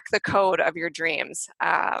 crack the code of your dreams.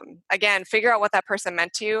 Again, figure out what that person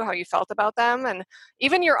meant to you, how you felt about them, and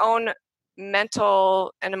even your own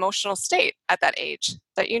mental and emotional state at that age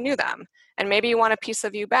that you knew them. And maybe you want a piece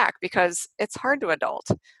of you back, because it's hard to adult.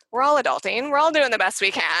 We're all adulting. We're all doing the best we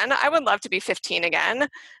can. I would love to be 15 again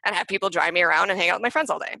and have people drive me around and hang out with my friends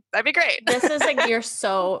all day. That'd be great. This is like, you're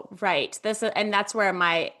so right. And that's where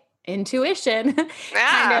my intuition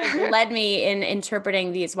kind of led me in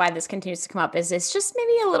interpreting why this continues to come up, is it's just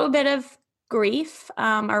maybe a little bit of grief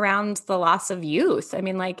around the loss of youth. I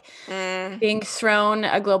mean, like being thrown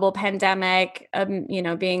a global pandemic,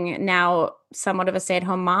 being now somewhat of a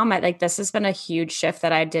stay-at-home mom. Like, this has been a huge shift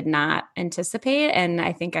that I did not anticipate, and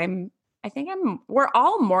I think we're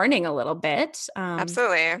all mourning a little bit.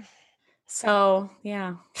 Absolutely. So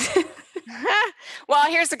yeah. Well,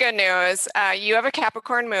 here's the good news. You have a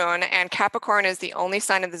Capricorn moon, and Capricorn is the only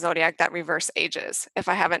sign of the zodiac that reverse ages, if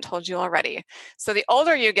I haven't told you already. So the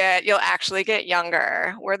older you get, you'll actually get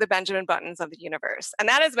younger. We're the Benjamin Buttons of the universe. And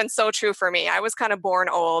that has been so true for me. I was kind of born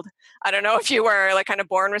old. I don't know if you were, like, kind of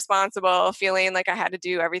born responsible, feeling like I had to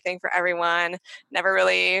do everything for everyone, never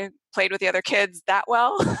really played with the other kids that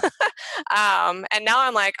well. And now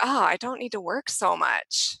I'm like, oh, I don't need to work so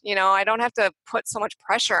much. I don't have to put so much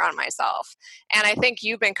pressure on myself. And I think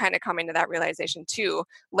you've been kind of coming to that realization too,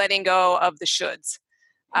 letting go of the shoulds.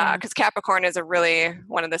 Because Capricorn is really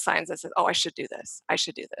one of the signs that says, oh, I should do this. I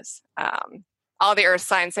should do this. All the earth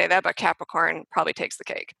signs say that, but Capricorn probably takes the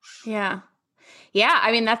cake. Yeah. Yeah,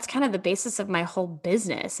 I mean, that's kind of the basis of my whole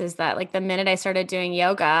business, is that, like, the minute I started doing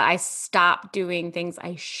yoga, I stopped doing things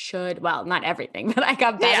I should. Well, not everything, but I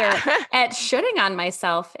got better at shoulding on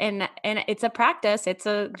myself. And it's a practice. It's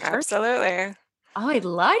a virtue. Absolutely. Oh,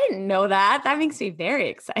 I didn't know that. That makes me very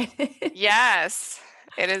excited. Yes.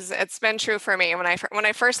 It is. It's been true for me. When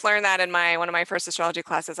I first learned that in one of my first astrology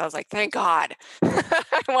classes, I was like, "Thank God,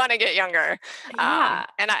 I want to get younger." Yeah.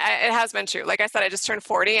 And it has been true. Like I said, I just turned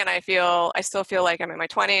 40, and I still feel like I'm in my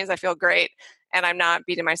 20s. I feel great, and I'm not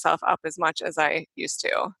beating myself up as much as I used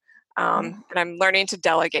to. And I'm learning to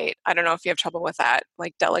delegate. I don't know if you have trouble with that,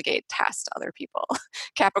 like delegate tasks to other people.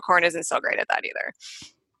 Capricorn isn't so great at that either.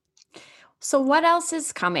 So what else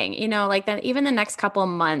is coming? Like that, even the next couple of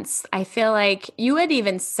months, I feel like you had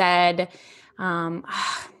even said,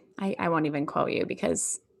 I won't even quote you,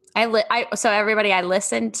 because so everybody, I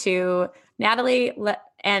listened to Natalie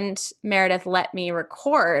and Meredith let me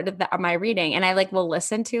record my reading, and I will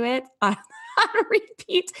listen to it on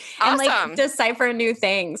repeat and Awesome. decipher new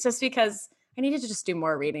things, just because I needed to just do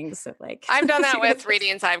more readings. I've done that with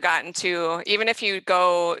readings I've gotten to. Even if you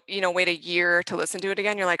go, wait a year to listen to it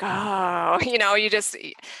again, you're like, oh,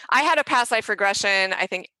 I had a past life regression, I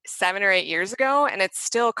think 7 or 8 years ago, and it's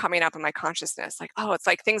still coming up in my consciousness. Like, oh, it's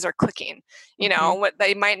like things are clicking, what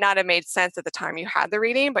they might not have made sense at the time you had the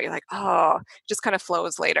reading, but you're like, oh, it just kind of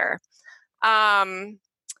flows later.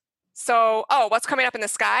 So, what's coming up in the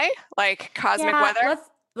sky? Like cosmic weather?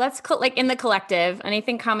 Let's in the collective,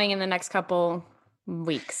 anything coming in the next couple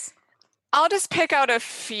weeks? I'll just pick out a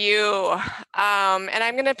few. And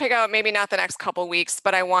I'm going to pick out maybe not the next couple weeks,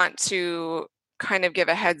 but I want to kind of give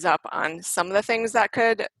a heads up on some of the things that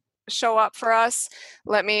could show up for us.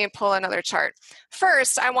 Let me pull another chart.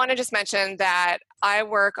 First, I want to just mention that I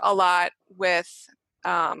work a lot with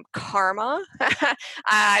karma.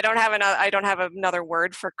 I don't have another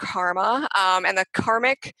word for karma. And the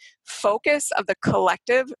karmic focus of the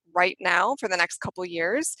collective right now for the next couple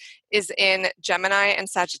years is in Gemini and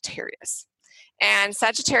Sagittarius. And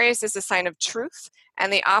Sagittarius is a sign of truth,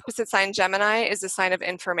 and the opposite sign, Gemini, is a sign of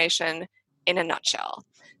information in a nutshell.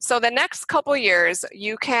 So the next couple years,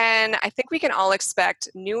 I think we can all expect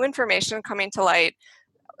new information coming to light,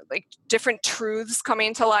 like different truths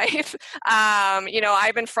coming to life.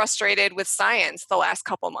 I've been frustrated with science the last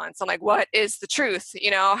couple months. I'm like, what is the truth?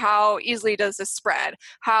 How easily does this spread?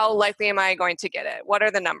 How likely am I going to get it? What are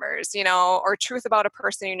the numbers? Or truth about a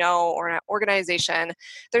person, or an organization.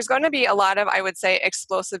 There's going to be a lot of, I would say,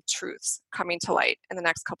 explosive truths coming to light in the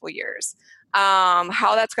next couple years.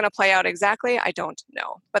 How that's going to play out exactly, I don't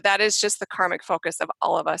know. But that is just the karmic focus of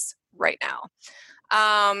all of us right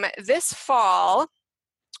now. This fall,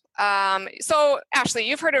 so Ashley,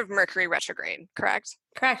 you've heard of Mercury retrograde, correct?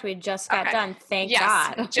 Correct. We just got Okay. done. Thank Yes,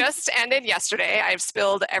 God. just ended yesterday. I've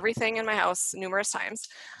spilled everything in my house numerous times.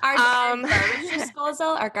 Our Um,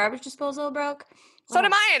 garbage disposal broke. so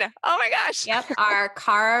did Oh, mine. Oh my gosh. yep.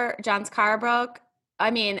 John's car broke. I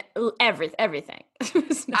mean, everything.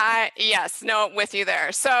 Yes, no, with you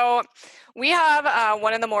there. So we have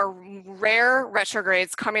one of the more rare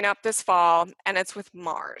retrogrades coming up this fall, and it's with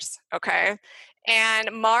Mars. Okay.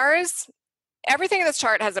 And Mars, everything in this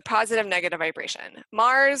chart has a positive, negative vibration.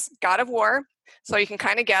 Mars, god of war. So you can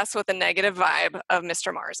kind of guess what the negative vibe of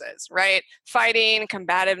Mr. Mars is, right? Fighting,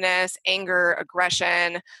 combativeness, anger,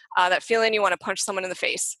 aggression, that feeling you want to punch someone in the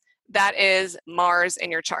face. That is Mars in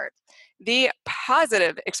your chart. The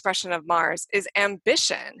positive expression of Mars is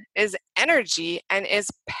ambition, is energy, and is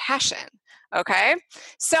passion. Okay,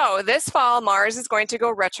 so this fall, Mars is going to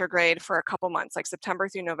go retrograde for a couple months, like September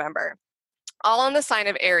through November, all in the sign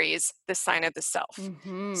of Aries, the sign of the self.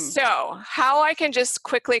 Mm-hmm. So, how I can just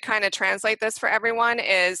quickly kind of translate this for everyone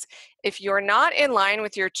is if you're not in line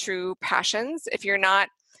with your true passions, if you're not,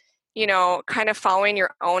 kind of following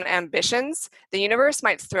your own ambitions, the universe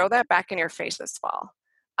might throw that back in your face this fall.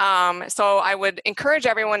 So I would encourage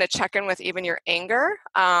everyone to check in with even your anger,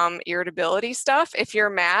 irritability stuff. If you're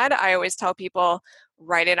mad, I always tell people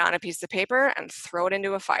write it on a piece of paper and throw it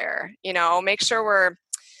into a fire. Make sure we're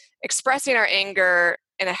expressing our anger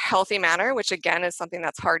in a healthy manner, which again is something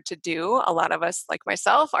that's hard to do. A lot of us, like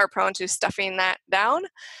myself, are prone to stuffing that down.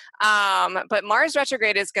 But Mars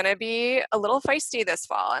retrograde is going to be a little feisty this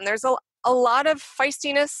fall, and there's a lot of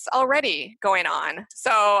feistiness already going on.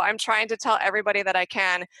 So I'm trying to tell everybody that I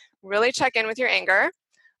can really check in with your anger.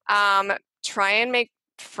 Try and make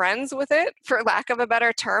friends with it, for lack of a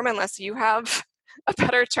better term, unless you have a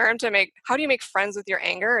better term to make. How do you make friends with your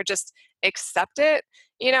anger, or just accept it?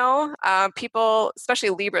 People,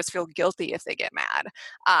 especially Libras, feel guilty if they get mad,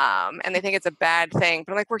 and they think it's a bad thing.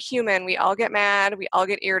 But I'm like, we're human. We all get mad. We all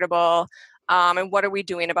get irritable. And what are we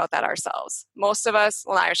doing about that ourselves? Most of us,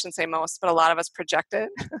 well, I shouldn't say most, but a lot of us project it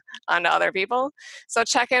onto other people. So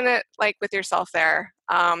check in it like with yourself there.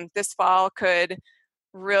 This fall could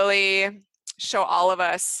really show all of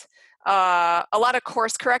us a lot of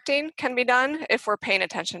course correcting can be done if we're paying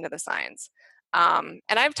attention to the signs. And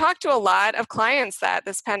I've talked to a lot of clients that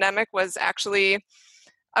this pandemic was actually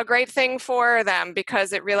a great thing for them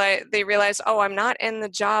because they realized, oh, I'm not in the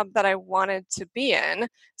job that I wanted to be in.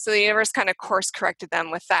 So the universe kind of course corrected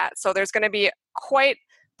them with that. So there's going to be quite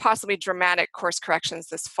possibly dramatic course corrections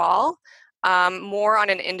this fall, more on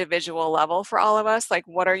an individual level for all of us. Like,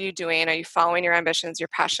 what are you doing? Are you following your ambitions, your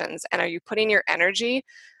passions, and are you putting your energy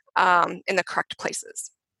in the correct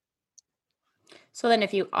places? So then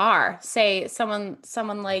if you are, say someone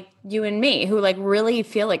like you and me who like really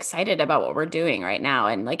feel excited about what we're doing right now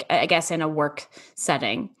and like I guess in a work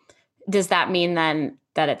setting, does that mean then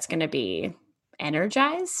that it's going to be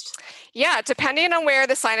energized? Yeah, depending on where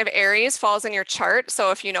the sign of Aries falls in your chart.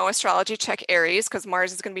 So if you know astrology, check Aries because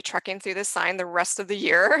Mars is going to be trekking through this sign the rest of the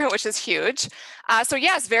year, which is huge. So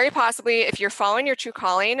yes, very possibly if you're following your true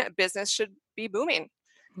calling, business should be booming.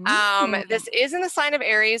 This is in the sign of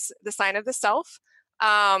Aries, the sign of the self.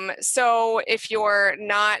 So if you're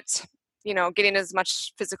not, getting as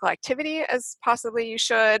much physical activity as possibly you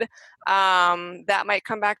should, that might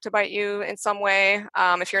come back to bite you in some way.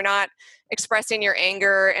 If you're not expressing your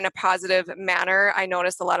anger in a positive manner, I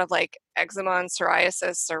notice a lot of like eczema and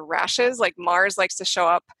psoriasis or rashes. Like Mars likes to show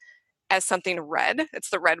up as something red. It's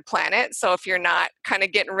the red planet. So if you're not kind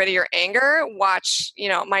of getting rid of your anger, watch,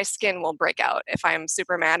 my skin will break out if I'm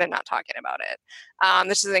super mad and not talking about it.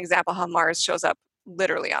 This is an example how Mars shows up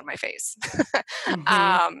literally on my face.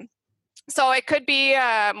 Mm-hmm. So it could be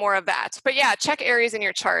more of that. But yeah, check Aries in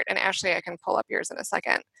your chart. And Ashley, I can pull up yours in a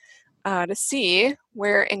second to see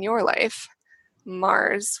where in your life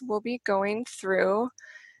Mars will be going through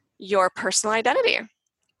your personal identity.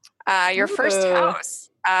 Your first house.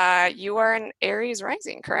 You are an Aries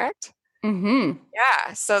rising, correct? Mm-hmm.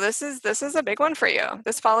 Yeah. So this is a big one for you.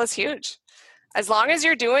 This fall is huge. As long as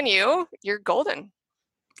you're doing you, you're golden.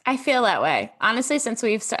 I feel that way. Honestly, since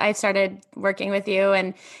I started working with you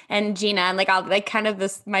and Gina and like all like kind of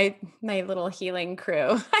this my little healing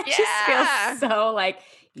crew. I just feel so like,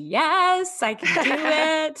 yes, I can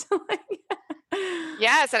do it.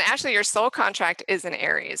 Yes, and actually your soul contract is in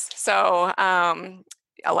Aries. So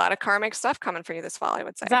a lot of karmic stuff coming for you this fall, I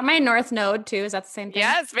would say. Is that my North Node too? Is that the same thing?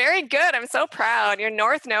 Yes, very good. I'm so proud. Your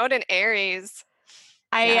North Node in Aries.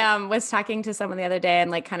 I was talking to someone the other day and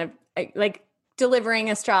like kind of like delivering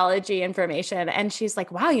astrology information, and she's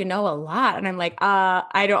like, wow, you know a lot. And I'm like,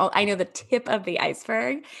 I know the tip of the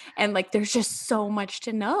iceberg, and like there's just so much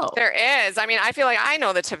to know. There is. I mean, I feel like I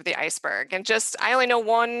know the tip of the iceberg, and just I only know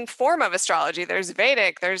one form of astrology. There's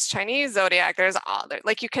Vedic, there's Chinese zodiac, there's all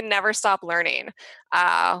like you can never stop learning,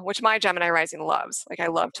 which my Gemini rising loves. Like I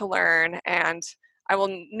love to learn, and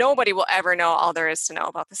nobody will ever know all there is to know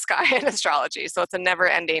about the sky and astrology. So it's a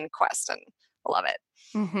never-ending quest, and I love it.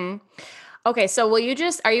 Mm-hmm. Okay, so are you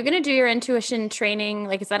going to do your intuition training?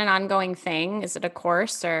 Like, is that an ongoing thing? Is it a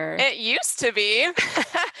course or? It used to be.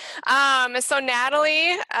 So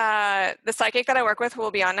Natalie, the psychic that I work with, will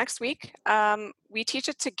be on next week. We teach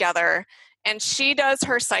it together, and she does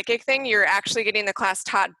her psychic thing. You're actually getting the class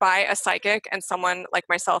taught by a psychic and someone like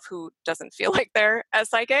myself who doesn't feel like they're a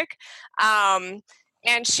psychic.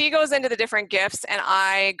 And she goes into the different gifts, and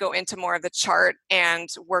I go into more of the chart and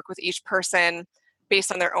work with each person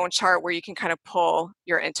based on their own chart, where you can kind of pull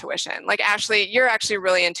your intuition. Like Ashley, you're actually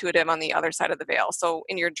really intuitive on the other side of the veil. So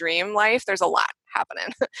in your dream life, there's a lot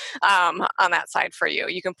happening on that side for you.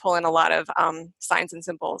 You can pull in a lot of signs and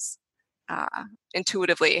symbols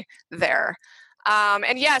intuitively there.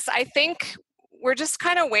 And yes, I think we're just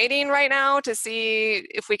kind of waiting right now to see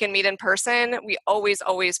if we can meet in person. We always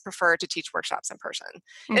prefer to teach workshops in person,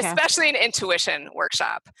 especially an intuition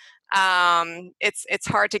workshop. It's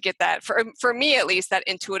hard to get that, for me at least, that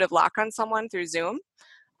intuitive lock on someone through Zoom.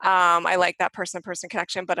 I like that person-to-person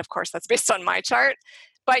connection, but of course that's based on my chart.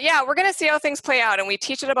 But yeah, we're going to see how things play out, and we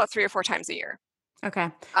teach it about 3 or 4 times a year.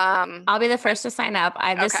 Okay. I'll be the first to sign up.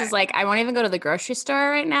 This is like, I won't even go to the grocery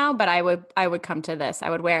store right now, but I would come to this.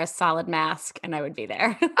 I would wear a solid mask and I would be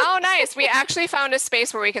there. Oh, nice. We actually found a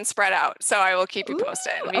space where we can spread out. So I will keep you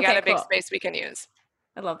posted. We got a big space we can use.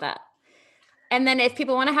 I love that. And then if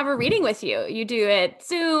people want to have a reading with you, you do it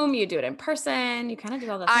Zoom, you do it in person, you kind of do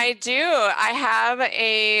all that. I do. I have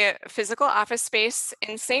a physical office space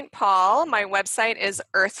in St. Paul. My website is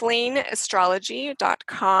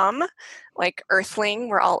earthlingastrology.com. Like Earthling,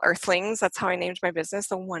 we're all Earthlings. That's how I named my business,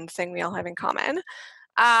 the one thing we all have in common.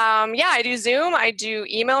 I do Zoom, I do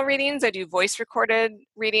email readings, I do voice recorded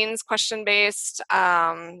readings, question-based.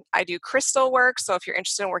 I do crystal work, so if you're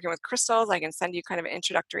interested in working with crystals, I can send you kind of an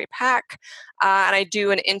introductory pack. And I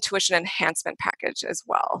do an intuition enhancement package as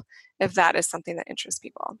well, if that is something that interests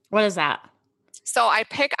people. What is that? So I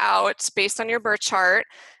pick out, based on your birth chart,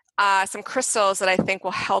 some crystals that I think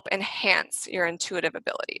will help enhance your intuitive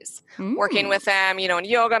abilities. Working with them, in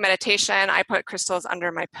yoga, meditation, I put crystals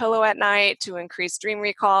under my pillow at night to increase dream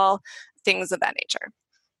recall, things of that nature.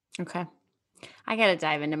 Okay. I got to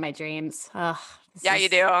dive into my dreams. Yeah, you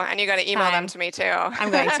do. And you got to email them to me too.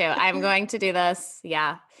 I'm going to do this.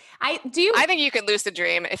 Yeah. I think you could lucid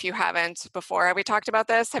dream if you haven't before. Have we talked about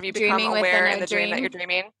this? Have you become aware in the dream that you're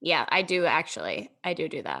dreaming? Yeah, I do actually. I do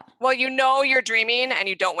that. Well, you're dreaming and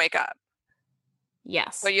you don't wake up.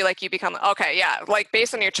 Yes. So you become, okay, yeah. Like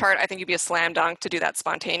based on your chart, I think you'd be a slam dunk to do that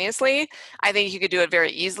spontaneously. I think you could do it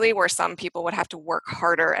very easily, where some people would have to work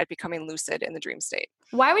harder at becoming lucid in the dream state.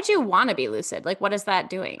 Why would you want to be lucid? Like, what is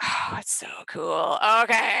that doing? Oh, it's so cool.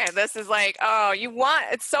 Okay. This is like,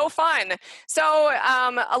 it's so fun. So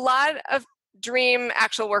a lot of dream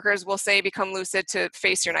actual workers will say become lucid to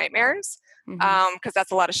face your nightmares, because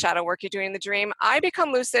that's a lot of shadow work you're doing in the dream. I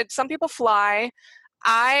become lucid. Some people fly.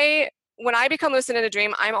 When I become lucid in a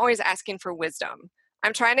dream, I'm always asking for wisdom.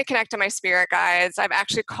 I'm trying to connect to my spirit guides. I've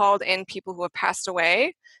actually called in people who have passed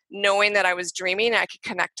away, knowing that I was dreaming and I could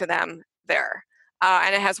connect to them there.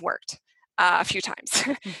 And it has worked a few times.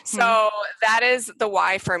 So that is the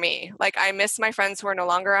why for me. Like, I miss my friends who are no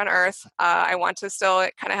longer on earth. I want to still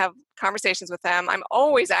kind of have conversations with them. I'm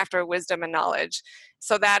always after wisdom and knowledge.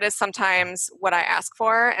 So that is sometimes what I ask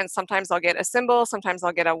for. And sometimes I'll get a symbol. Sometimes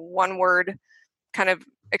I'll get a one word kind of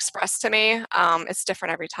expressed to me. It's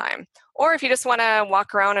different every time. Or if you just want to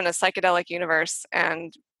walk around in a psychedelic universe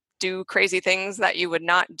and do crazy things that you would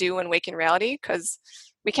not do in waking reality, because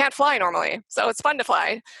we can't fly normally, so it's fun to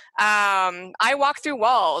fly. I walk through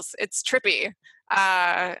walls. It's trippy.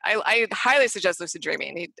 I highly suggest lucid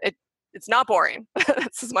dreaming. It's not boring.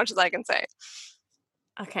 That's as much as I can say.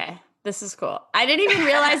 Okay. This is cool. I didn't even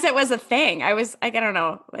realize it was a thing. I don't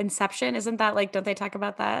know. Inception, isn't that like, don't they talk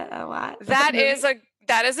about that a lot?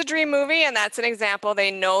 That is a dream movie, and that's an example.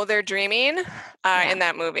 They know they're dreaming in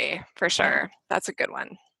that movie, for sure. That's a good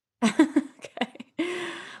one. Okay.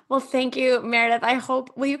 Well, thank you, Meredith.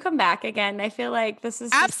 Will you come back again? I feel like this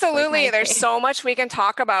is absolutely. There's so much we can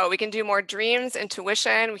talk about. We can do more dreams,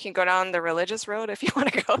 intuition. We can go down the religious road if you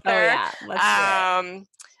want to go there. Oh, yeah. Let's do it.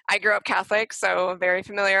 I grew up Catholic, so very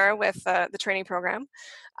familiar with the training program.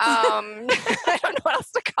 I don't know what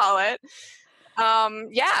else to call it.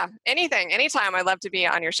 Yeah, anytime. I'd love to be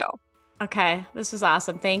on your show. Okay, this was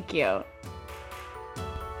awesome. Thank you.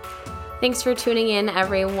 Thanks for tuning in,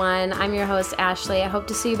 everyone. I'm your host, Ashley. I hope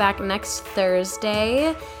to see you back next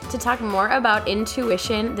Thursday to talk more about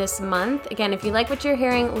intuition this month. Again, if you like what you're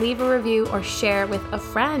hearing, leave a review or share with a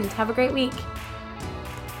friend. Have a great week.